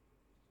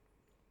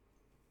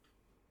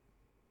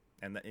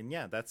 And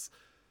yeah, that's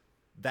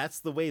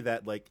the way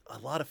that like a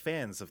lot of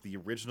fans of the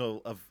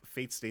original of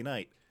Fate Stay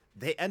Night,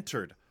 they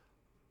entered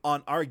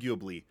on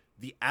arguably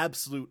the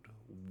absolute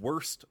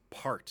worst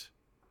part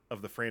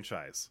of the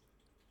franchise.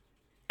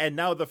 And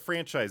now the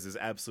franchise is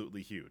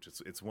absolutely huge.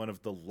 It's one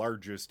of the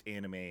largest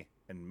anime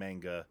and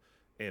manga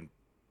and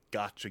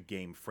gacha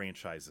game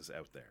franchises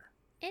out there.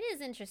 It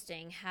is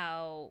interesting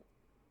how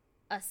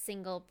a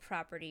single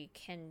property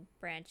can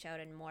branch out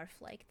and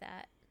morph like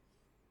that.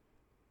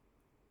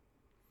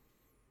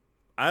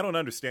 I don't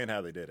understand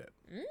how they did it.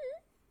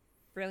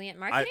 Brilliant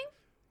marketing?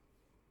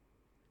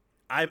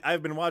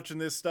 I've been watching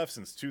this stuff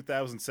since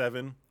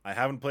 2007. I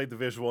haven't played the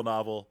visual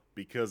novel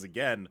because,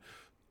 again,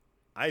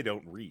 I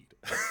don't read.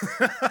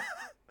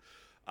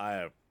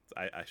 I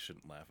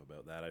shouldn't laugh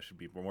about that. I should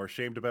be more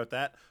ashamed about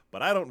that.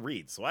 But I don't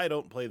read, so I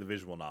don't play the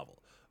visual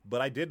novel. But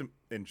I did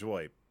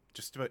enjoy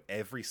just about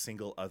every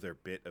single other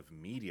bit of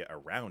media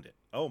around it.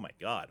 Oh my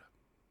god.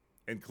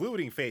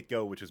 Including Fate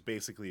Go, which is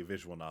basically a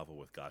visual novel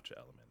with gacha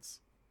elements.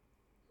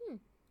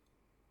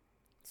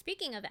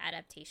 Speaking of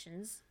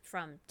adaptations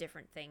from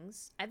different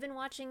things, I've been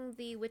watching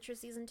The Witcher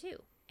Season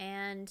 2.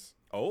 And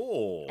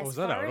Oh. as is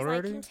that far out as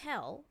already? I can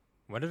tell...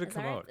 When did it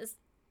come out?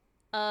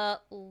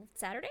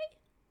 Saturday?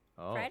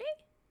 Oh.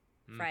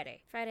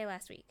 Friday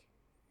last week.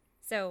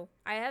 So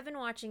I have been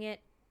watching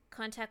it.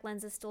 Contact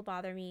lenses still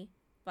bother me,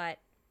 but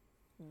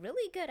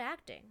really good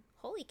acting.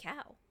 Holy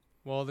cow.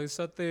 Well, they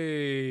said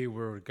they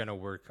were going to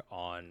work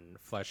on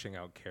fleshing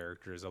out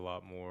characters a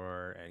lot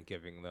more and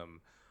giving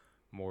them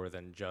more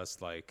than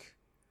just like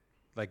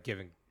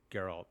giving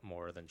Geralt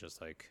more than just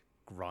like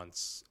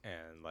grunts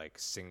and like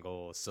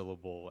single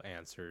syllable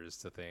answers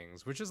to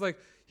things, which is like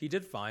he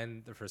did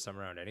fine the first time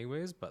around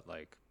anyways, but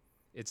like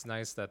it's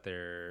nice that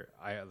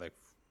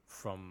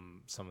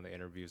from some of the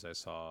interviews I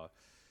saw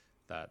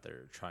that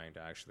they're trying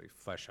to actually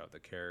flesh out the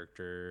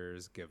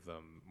characters, give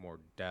them more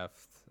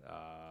depth.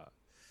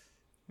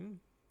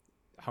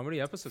 How many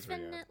episodes were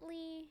you on?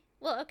 Definitely.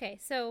 Well, okay,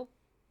 so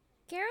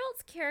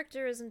Geralt's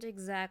character isn't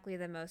exactly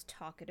the most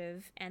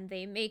talkative, and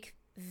they make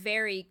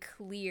very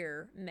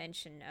clear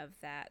mention of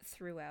that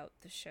throughout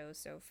the show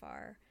so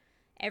far.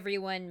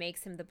 Everyone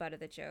makes him the butt of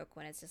the joke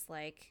when it's just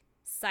like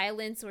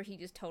silence or he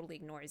just totally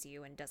ignores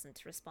you and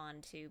doesn't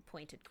respond to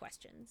pointed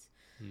questions.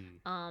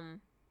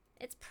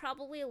 It's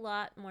probably a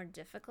lot more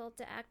difficult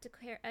to act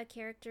a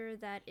character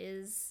that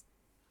is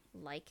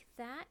like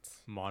that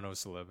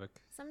Monosyllabic.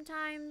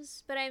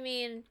 sometimes, but I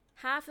mean,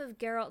 half of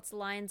Geralt's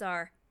lines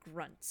are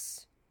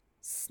grunts,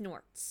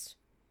 snorts,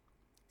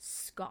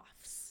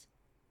 scoffs.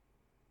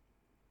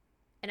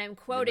 And I'm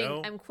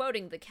quoting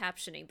the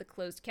captioning, the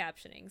closed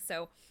captioning.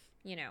 So,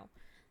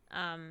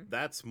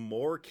 That's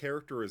more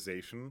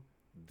characterization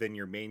than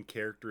your main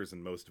characters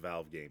in most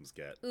Valve games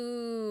get.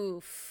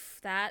 oof,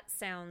 that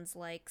sounds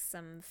like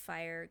some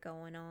fire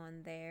going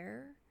on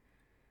there.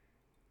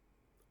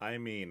 I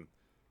mean,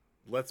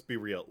 let's be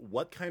real.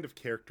 What kind of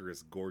character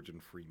is Gorgon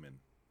Freeman?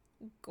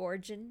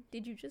 Gorgon?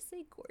 Did you just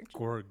say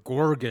Gorgon?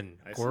 Gorgon.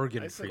 I said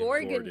Freeman.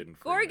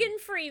 Gorgon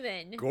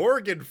Freeman.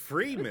 Gorgon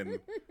Freeman.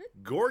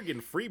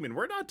 Gorgon Freeman.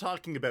 We're not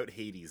talking about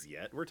Hades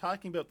yet. We're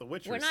talking about The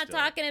Witcher. We're not still.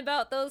 talking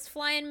about those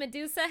flying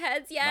Medusa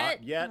heads yet.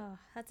 Not yet. Oh,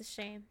 that's a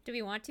shame. Do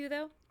we want to,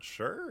 though?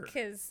 Sure.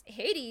 Because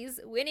Hades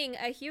winning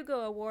a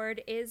Hugo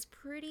Award is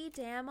pretty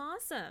damn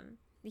awesome.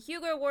 The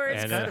Hugo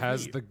Awards... And it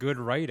has the good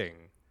writing,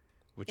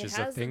 which It is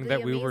the has thing the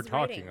that we were amazing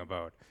talking writing.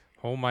 about.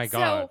 Oh my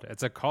god,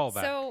 it's a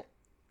callback. So,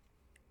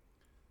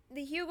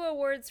 the Hugo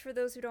Awards, for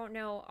those who don't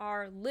know,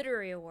 are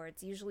literary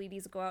awards. Usually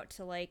these go out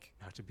to, like,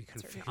 Not to be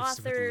certain confused with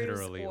authors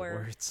literally or-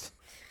 words.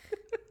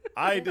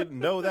 I didn't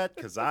know that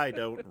because I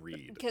don't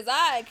read. Because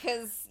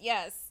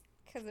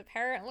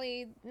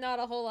apparently not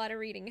a whole lot of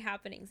reading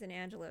happenings in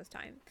Angelo's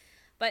time.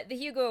 But the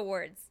Hugo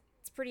Awards,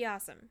 it's pretty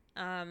awesome.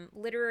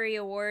 Literary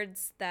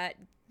awards that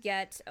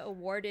get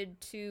awarded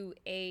to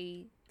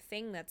a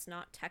thing that's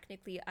not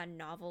technically a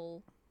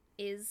novel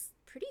is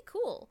pretty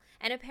cool.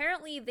 And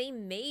apparently they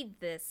made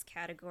this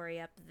category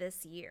up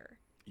this year.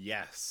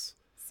 Yes.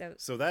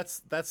 So that's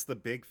the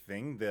big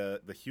thing.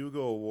 The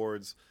Hugo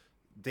Awards,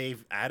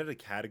 they've added a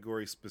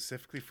category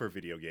specifically for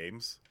video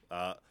games.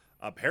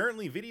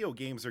 Apparently, video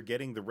games are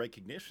getting the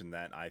recognition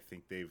that I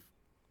think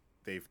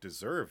they've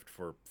deserved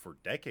for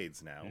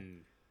decades now.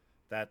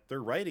 That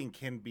their writing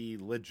can be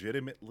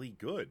legitimately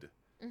good.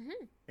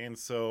 Mm-hmm. And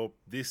so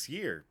this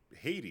year,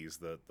 Hades,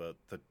 the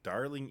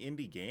darling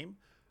indie game,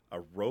 a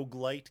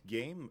roguelite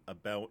game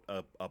about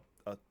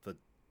the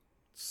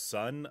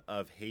son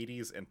of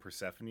Hades and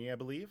Persephone, I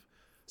believe,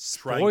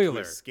 trying to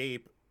Spoiler.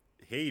 escape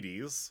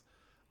Hades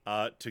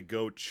to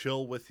go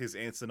chill with his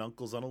aunts and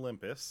uncles on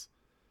Olympus.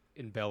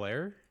 In Bel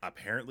Air?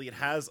 Apparently, it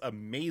has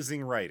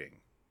amazing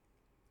writing.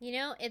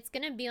 it's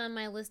going to be on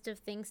my list of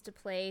things to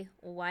play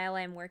while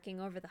I'm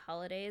working over the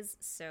holidays.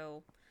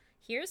 So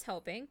here's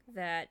hoping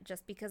that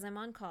just because I'm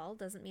on call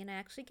doesn't mean I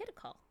actually get a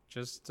call.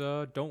 Just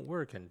don't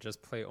work and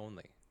just play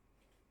only.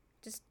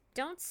 Just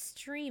don't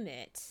stream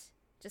it,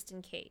 just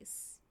in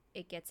case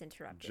it gets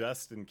interrupted.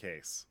 Just in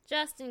case.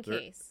 Just in There-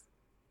 case.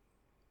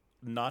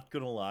 Not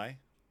gonna lie,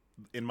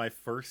 in my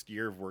first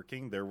year of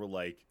working, there were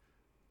like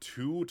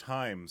 2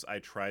 times I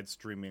tried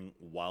streaming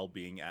while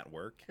being at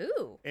work.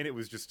 Ooh, And it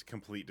was just a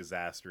complete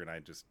disaster, and I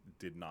just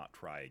did not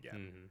try again.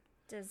 Mm-hmm.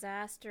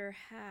 disaster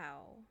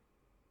how?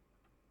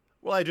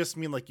 Well, I just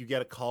mean like you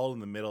get a call in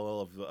the middle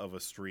of a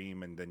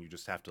stream, and then you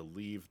just have to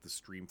leave the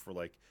stream for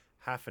like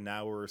half an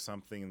hour or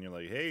something, and you're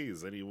like, "Hey,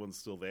 is anyone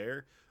still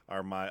there?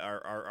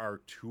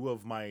 Are 2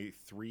 of my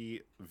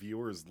 3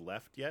 viewers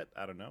left yet?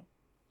 I don't know."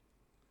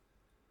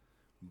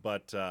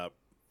 But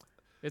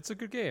It's a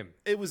good game.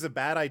 it was a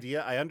bad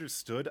idea. I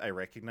understood. I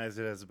recognized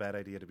it as a bad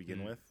idea to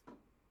begin with.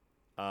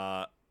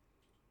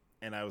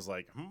 And I was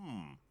like,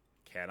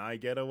 can I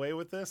get away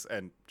with this?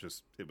 And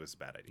just, it was a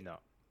bad idea.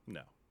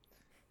 No.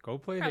 Go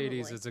play Probably.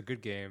 Hades. It's a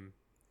good game.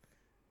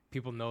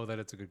 People know that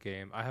it's a good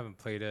game. I haven't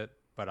played it,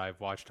 but I've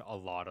watched a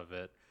lot of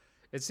it.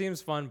 It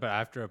seems fun, but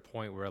after a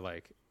point where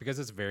because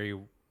it's very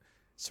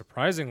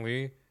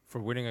surprisingly for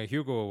winning a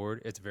Hugo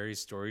Award, it's very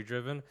story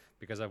driven.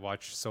 Because I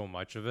watched so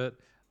much of it,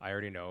 I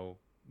already know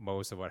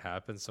most of what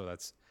happens, so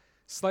that's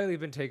slightly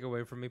been taken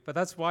away from me. But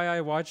that's why I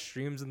watch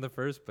streams in the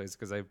first place,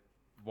 because I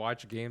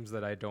watch games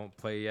that I don't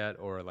play yet,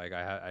 or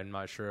I'm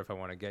not sure if I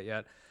want to get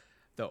yet.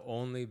 The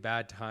only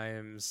bad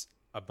times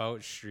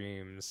about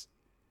streams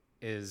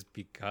is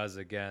because,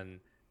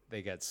 again,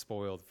 they get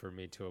spoiled for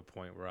me to a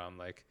point where I'm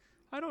like,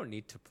 I don't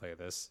need to play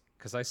this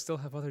because I still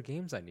have other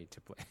games I need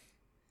to play.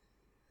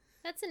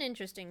 That's an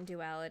interesting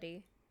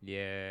duality.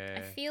 Yeah.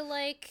 I feel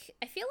like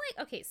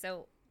okay,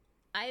 so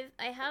I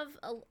have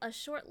a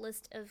short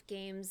list of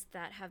games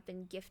that have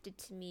been gifted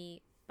to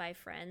me by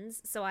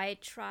friends. So I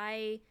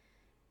try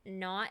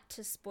not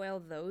to spoil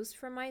those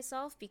for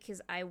myself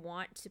because I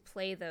want to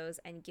play those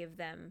and give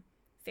them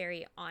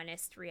very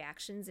honest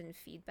reactions and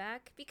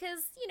feedback,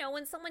 because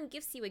when someone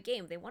gifts you a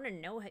game, they want to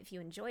know if you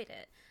enjoyed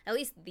it, at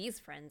least these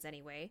friends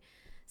anyway.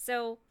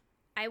 So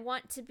I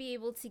want to be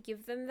able to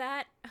give them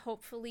that,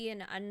 hopefully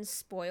an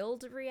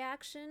unspoiled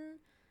reaction,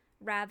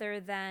 rather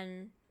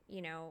than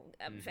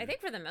I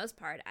think for the most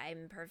part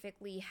I'm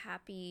perfectly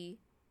happy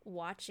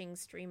watching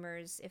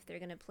streamers if they're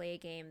going to play a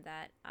game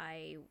that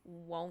I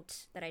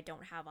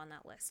don't have on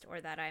that list, or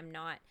that I'm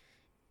not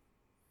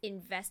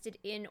invested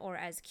in or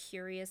as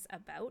curious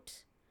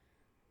about.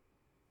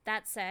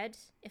 That said,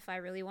 if I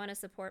really want to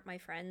support my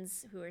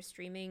friends who are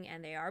streaming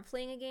and they are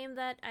playing a game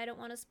that I don't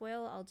want to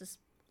spoil, I'll just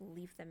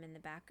leave them in the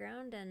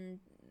background and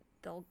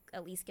they'll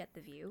at least get the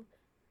view.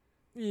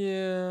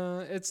 Yeah,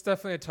 it's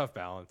definitely a tough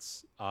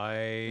balance.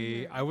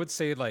 I would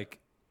say, like,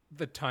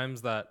 the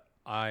times that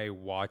I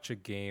watch a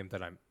game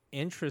that I'm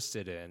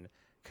interested in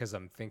because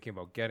I'm thinking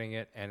about getting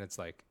it, and it's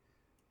like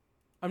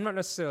I'm not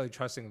necessarily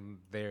trusting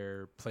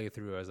their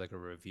playthrough as like a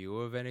review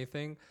of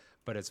anything,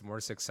 but it's more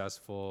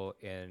successful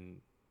in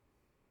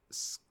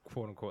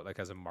quote unquote like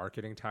as a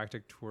marketing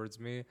tactic towards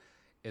me,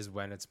 is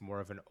when it's more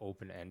of an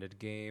open-ended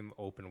game,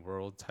 open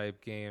world type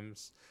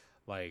games.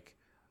 Like,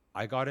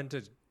 I got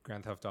into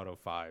Grand Theft Auto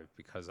 5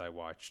 because I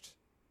watched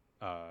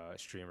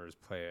streamers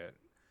play it,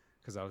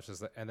 because I was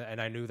just like,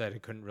 and I knew that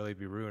it couldn't really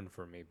be ruined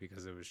for me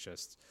because it was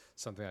just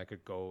something I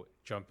could go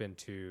jump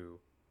into,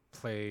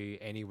 play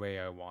any way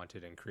I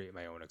wanted, and create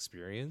my own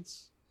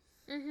experience.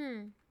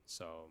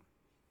 So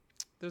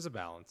there's a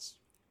balance.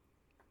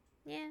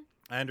 Yeah,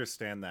 I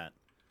understand that.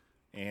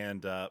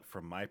 And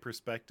from my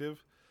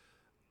perspective,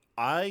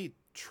 I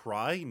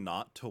try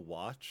not to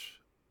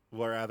watch,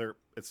 or rather,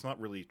 it's not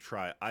really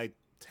try. I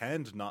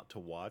tend not to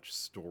watch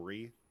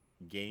story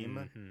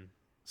game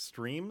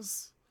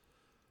streams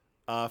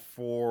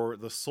for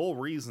the sole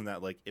reason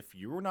that, like, if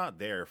you're not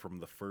there from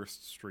the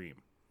first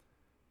stream,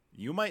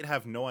 you might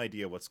have no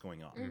idea what's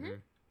going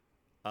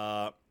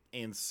on.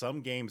 And some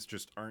games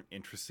just aren't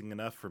interesting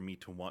enough for me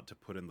to want to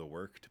put in the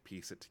work to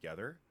piece it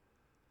together.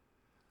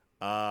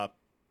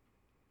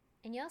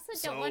 And you also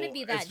don't want to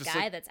be that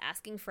guy that's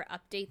asking for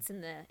updates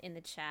in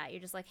the chat.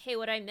 You're just like, hey,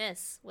 what'd I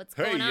miss? What's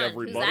going on? Hey,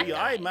 everybody,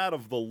 I'm out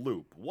of the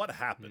loop. What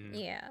happened?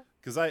 Yeah.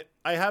 Because I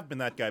have been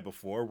that guy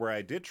before, where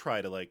I did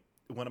try to, like,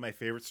 one of my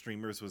favorite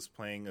streamers was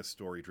playing a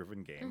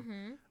story-driven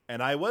game.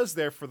 And I was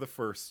there for the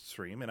first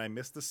stream, and I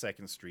missed the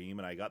second stream,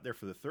 and I got there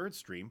for the third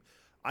stream.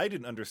 I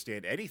didn't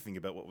understand anything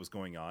about what was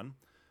going on.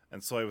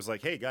 And so I was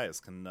like, hey, guys,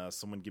 can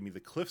someone give me the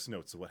Cliff's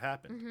Notes of what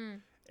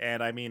happened?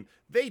 And, I mean,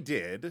 they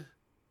did.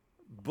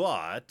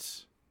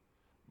 But,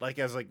 like,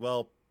 I was like,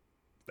 well,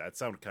 that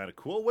sounded kind of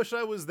cool. Wish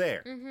I was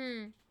there.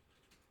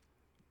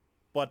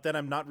 But then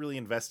I'm not really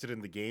invested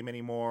in the game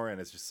anymore, and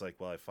it's just like,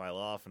 well, I file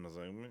off, and I was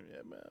like,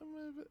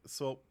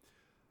 so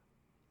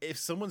if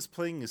someone's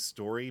playing a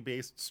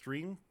story-based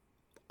stream,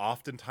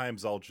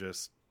 oftentimes I'll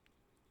just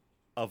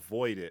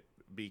avoid it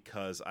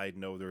because I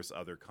know there's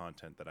other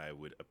content that I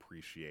would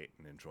appreciate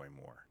and enjoy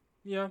more.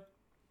 Yeah.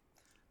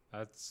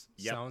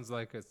 Sounds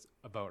like it's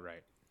about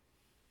right.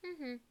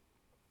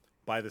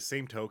 By the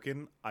same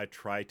token, I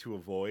try to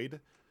avoid,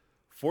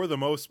 for the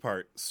most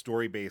part,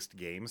 story-based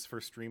games for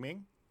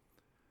streaming.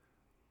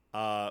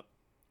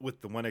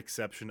 With the one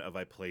exception of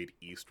I played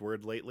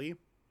Eastward lately.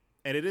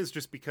 And it is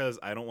just because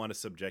I don't want to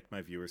subject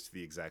my viewers to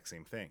the exact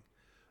same thing.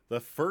 The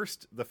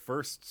first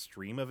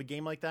stream of a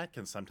game like that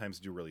can sometimes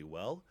do really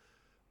well,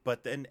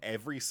 but then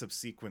every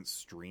subsequent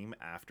stream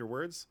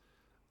afterwards,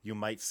 you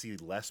might see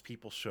less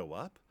people show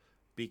up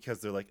because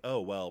they're like,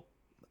 oh, well,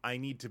 I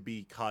need to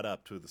be caught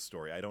up to the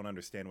story. I don't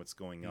understand what's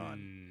going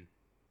on.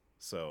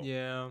 So,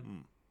 yeah.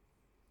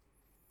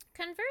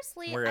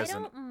 Conversely, I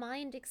don't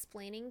mind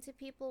explaining to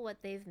people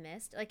what they've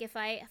missed. Like, if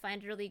I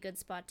find a really good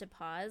spot to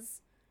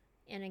pause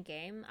in a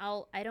game,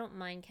 I don't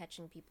mind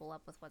catching people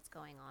up with what's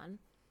going on.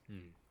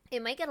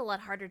 It might get a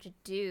lot harder to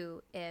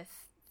do if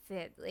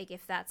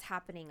that's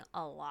happening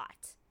a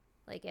lot.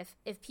 Like,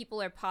 if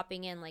people are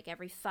popping in like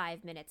every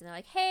 5 minutes and they're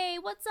like, "Hey,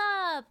 what's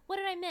up? What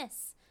did I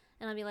miss?"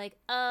 And I'll be like,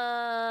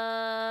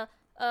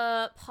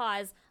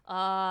 pause.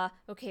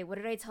 Okay, what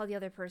did I tell the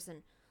other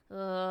person?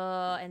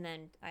 And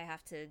then I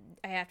have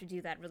to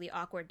do that really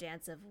awkward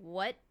dance of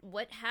what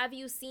have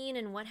you seen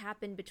and what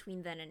happened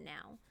between then and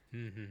now.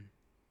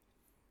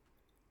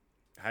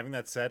 Having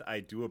that said, I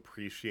do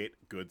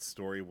appreciate good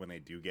story when I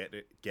do get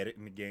it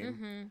in the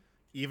game.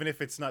 Even if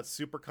it's not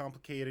super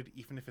complicated,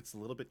 even if it's a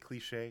little bit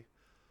cliche.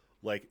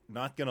 Like,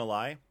 not gonna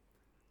lie,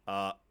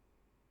 I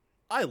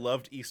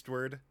loved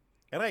Eastward,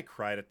 and I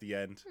cried at the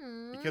end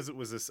because it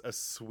was a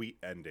sweet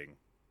ending.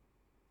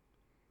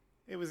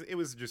 It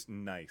was just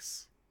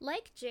nice.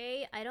 Like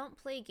Jay, I don't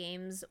play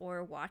games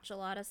or watch a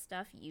lot of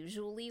stuff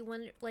usually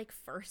when it like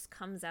first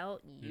comes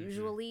out,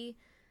 usually,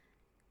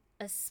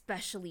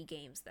 especially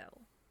games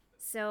though.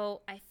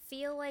 So I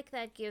feel like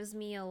that gives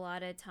me a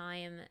lot of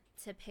time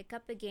to pick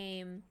up a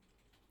game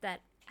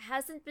that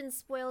hasn't been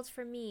spoiled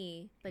for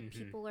me, but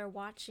people are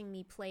watching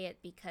me play it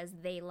because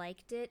they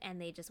liked it and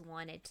they just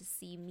wanted to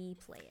see me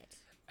play it.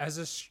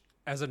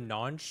 As a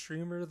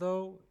non-streamer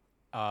though,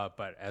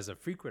 but as a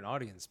frequent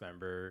audience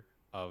member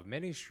of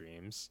many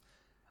streams,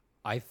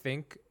 I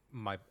think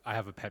I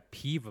have a pet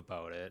peeve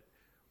about it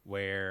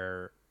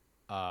where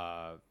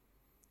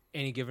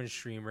any given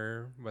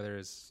streamer, whether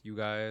it's you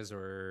guys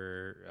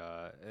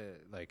or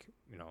like,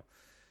 you know,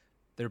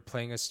 they're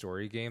playing a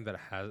story game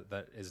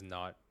that is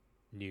not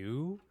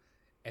new,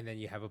 and then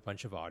you have a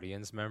bunch of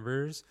audience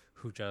members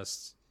who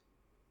just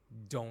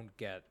don't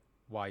get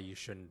why you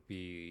shouldn't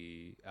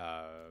be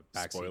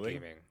backseat Spoiling?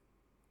 gaming.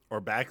 Or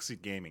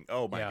backseat gaming.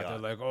 Oh my Yeah, god.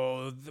 they're like,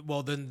 oh,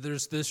 well, then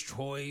there's this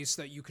choice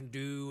that you can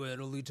do, and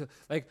it'll lead to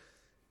like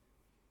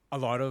a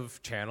lot of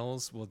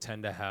channels will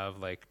tend to have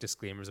like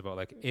disclaimers about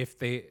like if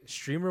the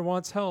streamer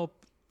wants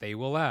help, they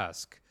will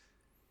ask.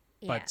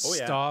 But Oh,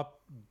 yeah. stop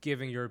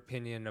giving your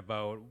opinion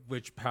about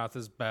which path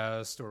is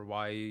best or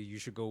why you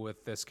should go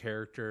with this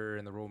character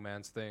and the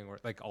romance thing or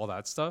like all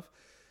that stuff.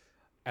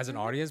 As an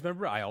audience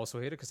member, I also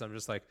hate it because I'm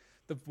just like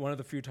one of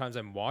the few times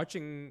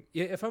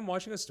if I'm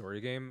watching a story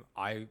game,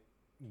 I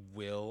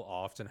will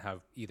often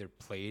have either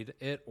played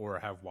it or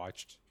have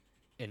watched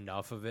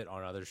enough of it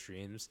on other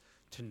streams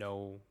to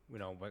know, you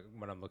know,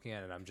 what I'm looking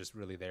at, and I'm just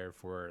really there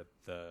for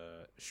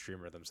the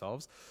streamer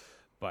themselves.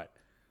 But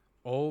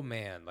oh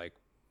man, like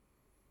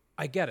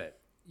I get it.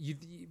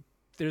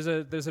 There's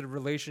a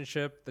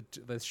relationship,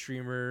 the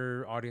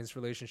streamer audience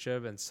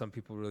relationship, and some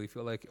people really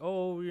feel like,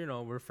 oh, you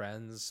know, we're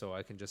friends, so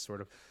I can just sort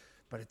of.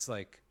 But it's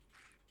like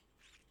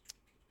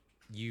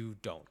you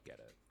don't get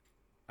it.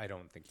 I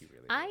don't think you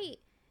really. Do.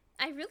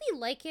 I really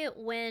like it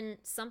when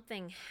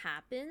something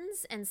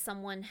happens and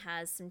someone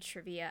has some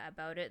trivia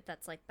about it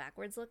that's like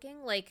backwards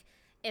looking. Like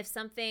if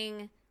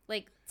something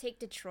like take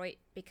Detroit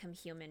Become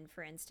Human,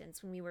 for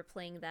instance, when we were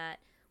playing that,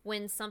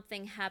 when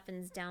something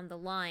happens down the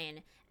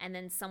line and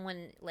then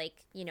someone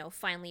like, you know,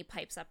 finally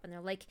pipes up and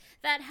they're like,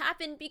 that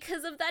happened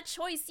because of that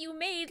choice you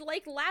made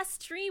like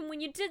last stream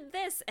when you did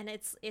this, and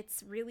it's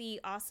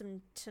really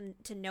awesome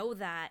to know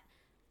that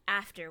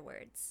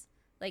afterwards.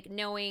 Like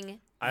knowing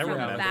I from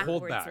remember. a backwards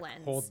Hold back.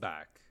 lens. Hold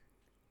back.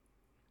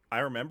 I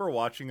remember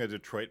watching a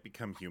Detroit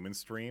Become Human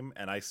stream,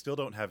 and I still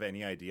don't have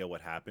any idea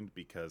what happened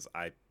because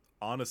I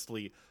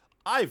honestly,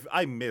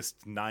 I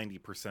missed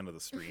 90% of the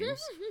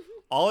streams.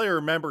 All I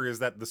remember is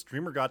that the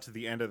streamer got to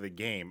the end of the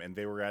game, and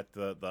they were at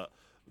the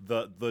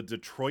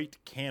Detroit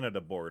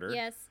Canada border.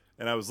 Yes.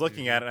 And I was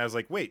looking at it, and I was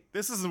like, wait,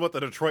 this isn't what the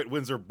Detroit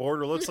Windsor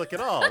border looks like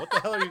at all. What the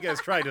hell are you guys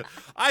trying to?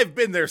 I've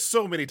been there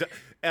so many times,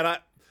 and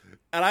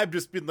I've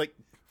just been like,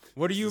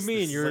 What do you this mean?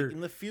 is You're like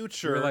in the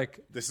future. like-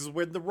 this is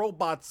when the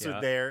robots Yeah.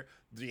 are there.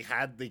 They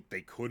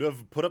could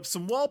have put up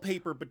some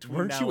wallpaper between.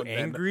 Weren't now you and then.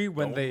 angry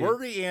when Don't they-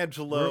 worry,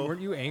 Angelo?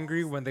 weren't you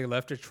angry when they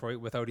left Detroit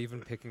without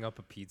even picking up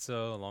a pizza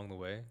along the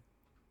way?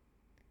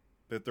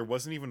 That there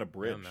wasn't even a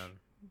bridge. Yeah, man.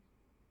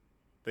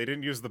 They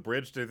didn't use the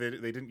bridge. They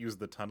didn't use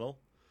the tunnel.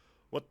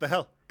 What the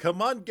hell?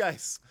 Come on,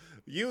 guys.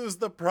 Use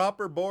the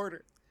proper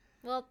border.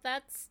 Well,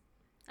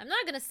 I'm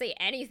not going to say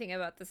anything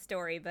about the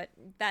story, but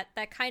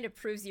that kind of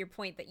proves your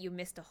point that you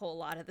missed a whole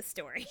lot of the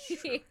story.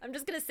 I'm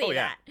just going to say Oh,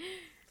 yeah.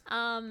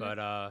 that.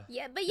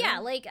 But Yeah,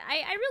 like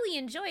I really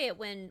enjoy it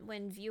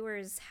when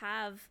viewers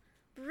have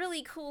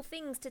really cool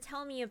things to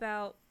tell me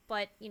about,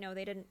 but you know,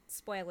 they didn't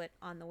spoil it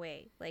on the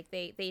way. Like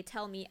they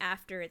tell me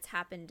after it's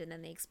happened, and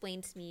then they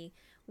explain to me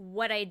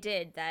what I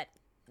did that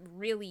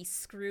really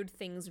screwed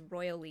things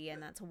royally,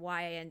 and that's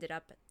why I ended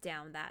up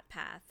down that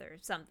path or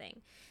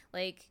something.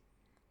 Like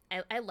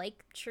I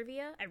like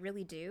trivia, I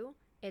really do.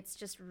 It's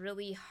just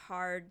really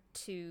hard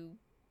to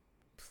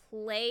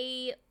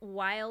play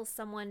while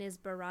someone is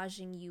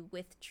barraging you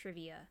with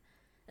trivia,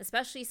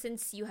 especially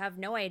since you have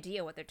no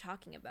idea what they're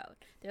talking about.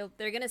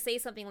 They're gonna say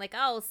something like,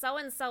 oh, so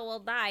and so will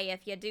die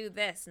if you do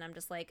this, and I'm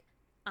just like,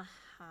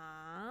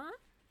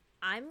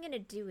 I'm gonna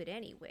do it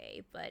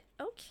anyway, but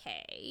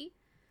okay.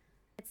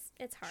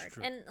 It's hard.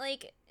 True. And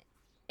like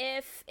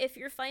if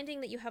you're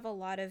finding that you have a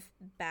lot of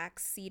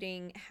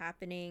backseating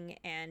happening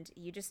and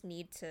you just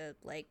need to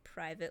like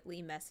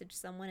privately message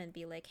someone and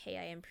be like, hey,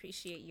 I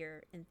appreciate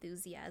your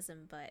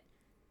enthusiasm, but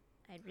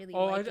I'd really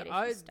like it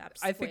if you stopped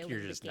I spoiling think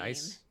you're the just game.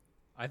 nice.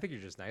 I think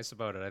you're just nice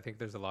about it. I think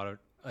there's a lot of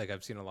like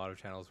I've seen a lot of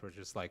channels where it's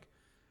just like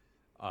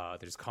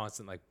there's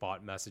constant like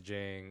bot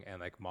messaging and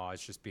like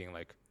mods just being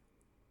like,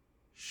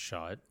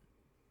 shut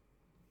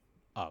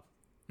up.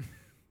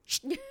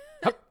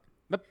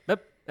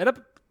 Up.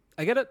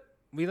 I get it.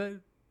 We like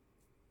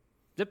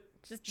yep.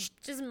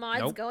 Just mods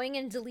Nope. going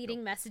and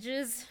deleting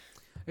messages.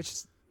 It's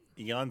just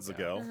Eons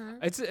ago. Uh-huh.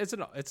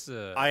 it's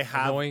a I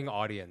have- annoying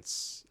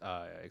audience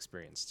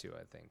experience too,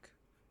 I think.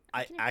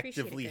 I can appreciate a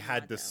actively good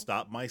had mod, to though.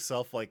 stop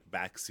myself, like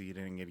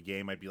backseating in a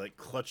game. I'd be like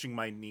clutching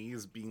my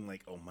knees, being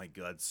like, "Oh my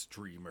god,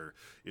 streamer!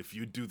 If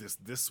you do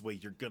this way,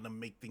 you're gonna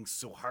make things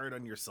so hard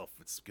on yourself.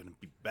 It's gonna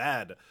be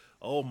bad."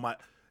 Oh my!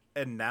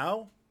 And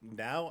now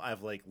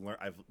I've like learned.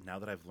 Now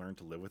that I've learned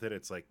to live with it,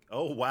 it's like,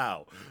 oh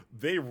wow,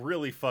 they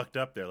really fucked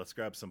up there. Let's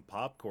grab some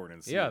popcorn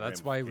and see. Yeah, the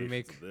that's why we ramifications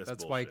make. of this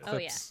That's why bullshit. Oh,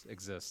 yeah. Clips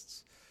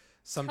exists.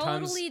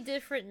 Sometimes, Totally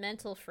different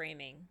mental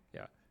framing,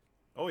 yeah.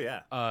 Oh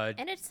yeah.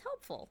 and it's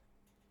helpful.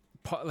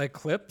 Like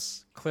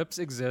clips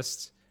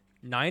exist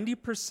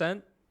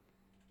 90%,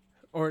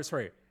 or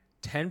sorry,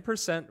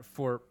 10%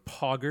 for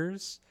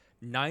poggers,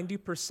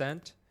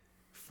 90%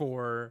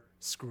 for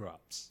screw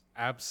ups.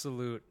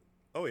 Absolute,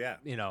 Oh yeah.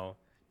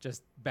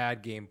 just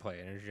bad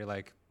gameplay. And you're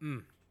like,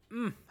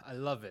 I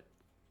love it.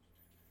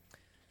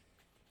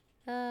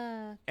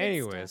 Good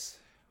Anyways,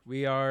 stuff.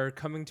 we are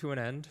coming to an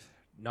end,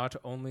 not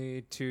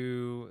only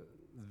to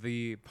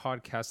the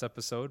podcast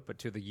episode, but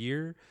to the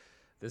year.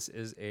 This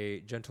is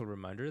a gentle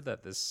reminder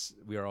that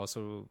we are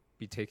also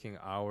be taking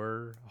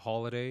our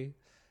holiday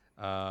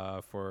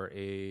for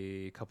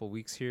a couple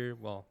weeks here.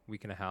 Well,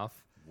 week and a half.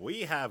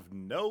 We have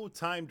no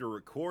time to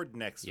record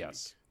next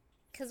Yes.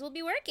 Because we'll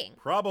be working. week.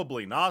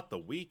 Probably not the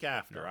week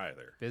after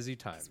either. Busy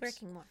times. It's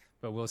working more.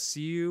 But we'll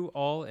see you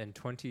all in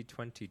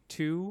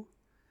 2022.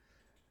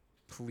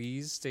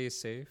 Please stay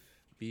safe,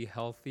 be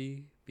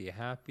healthy, be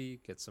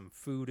happy, get some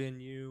food in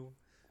you,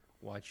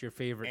 watch your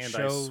favorite And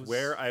shows. I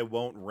swear I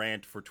won't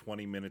rant for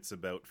 20 minutes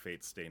about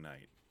Fate Stay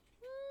Night.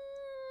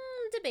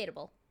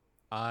 Debatable.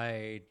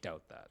 I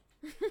doubt that.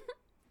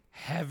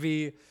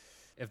 Heavy.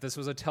 If this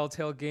was a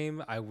Telltale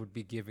game, I would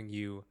be giving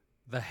you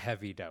the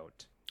heavy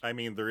doubt. I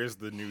mean, there is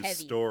the new Heavy.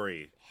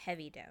 story.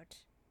 Heavy doubt.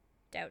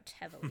 Doubt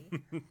heavily.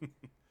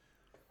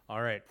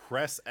 All right.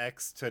 Press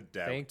X to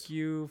doubt. Thank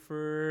you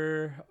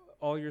for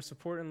all your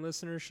support and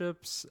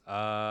listenerships.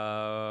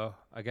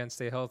 Again,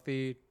 stay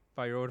healthy.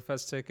 Buy your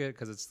OdaFest ticket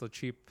because it's still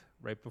cheap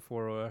right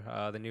before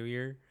the new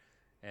year.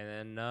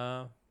 And then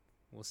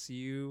we'll see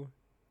you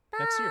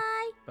next year.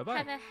 Bye-bye.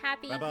 Have a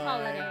happy Bye-bye.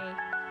 holiday.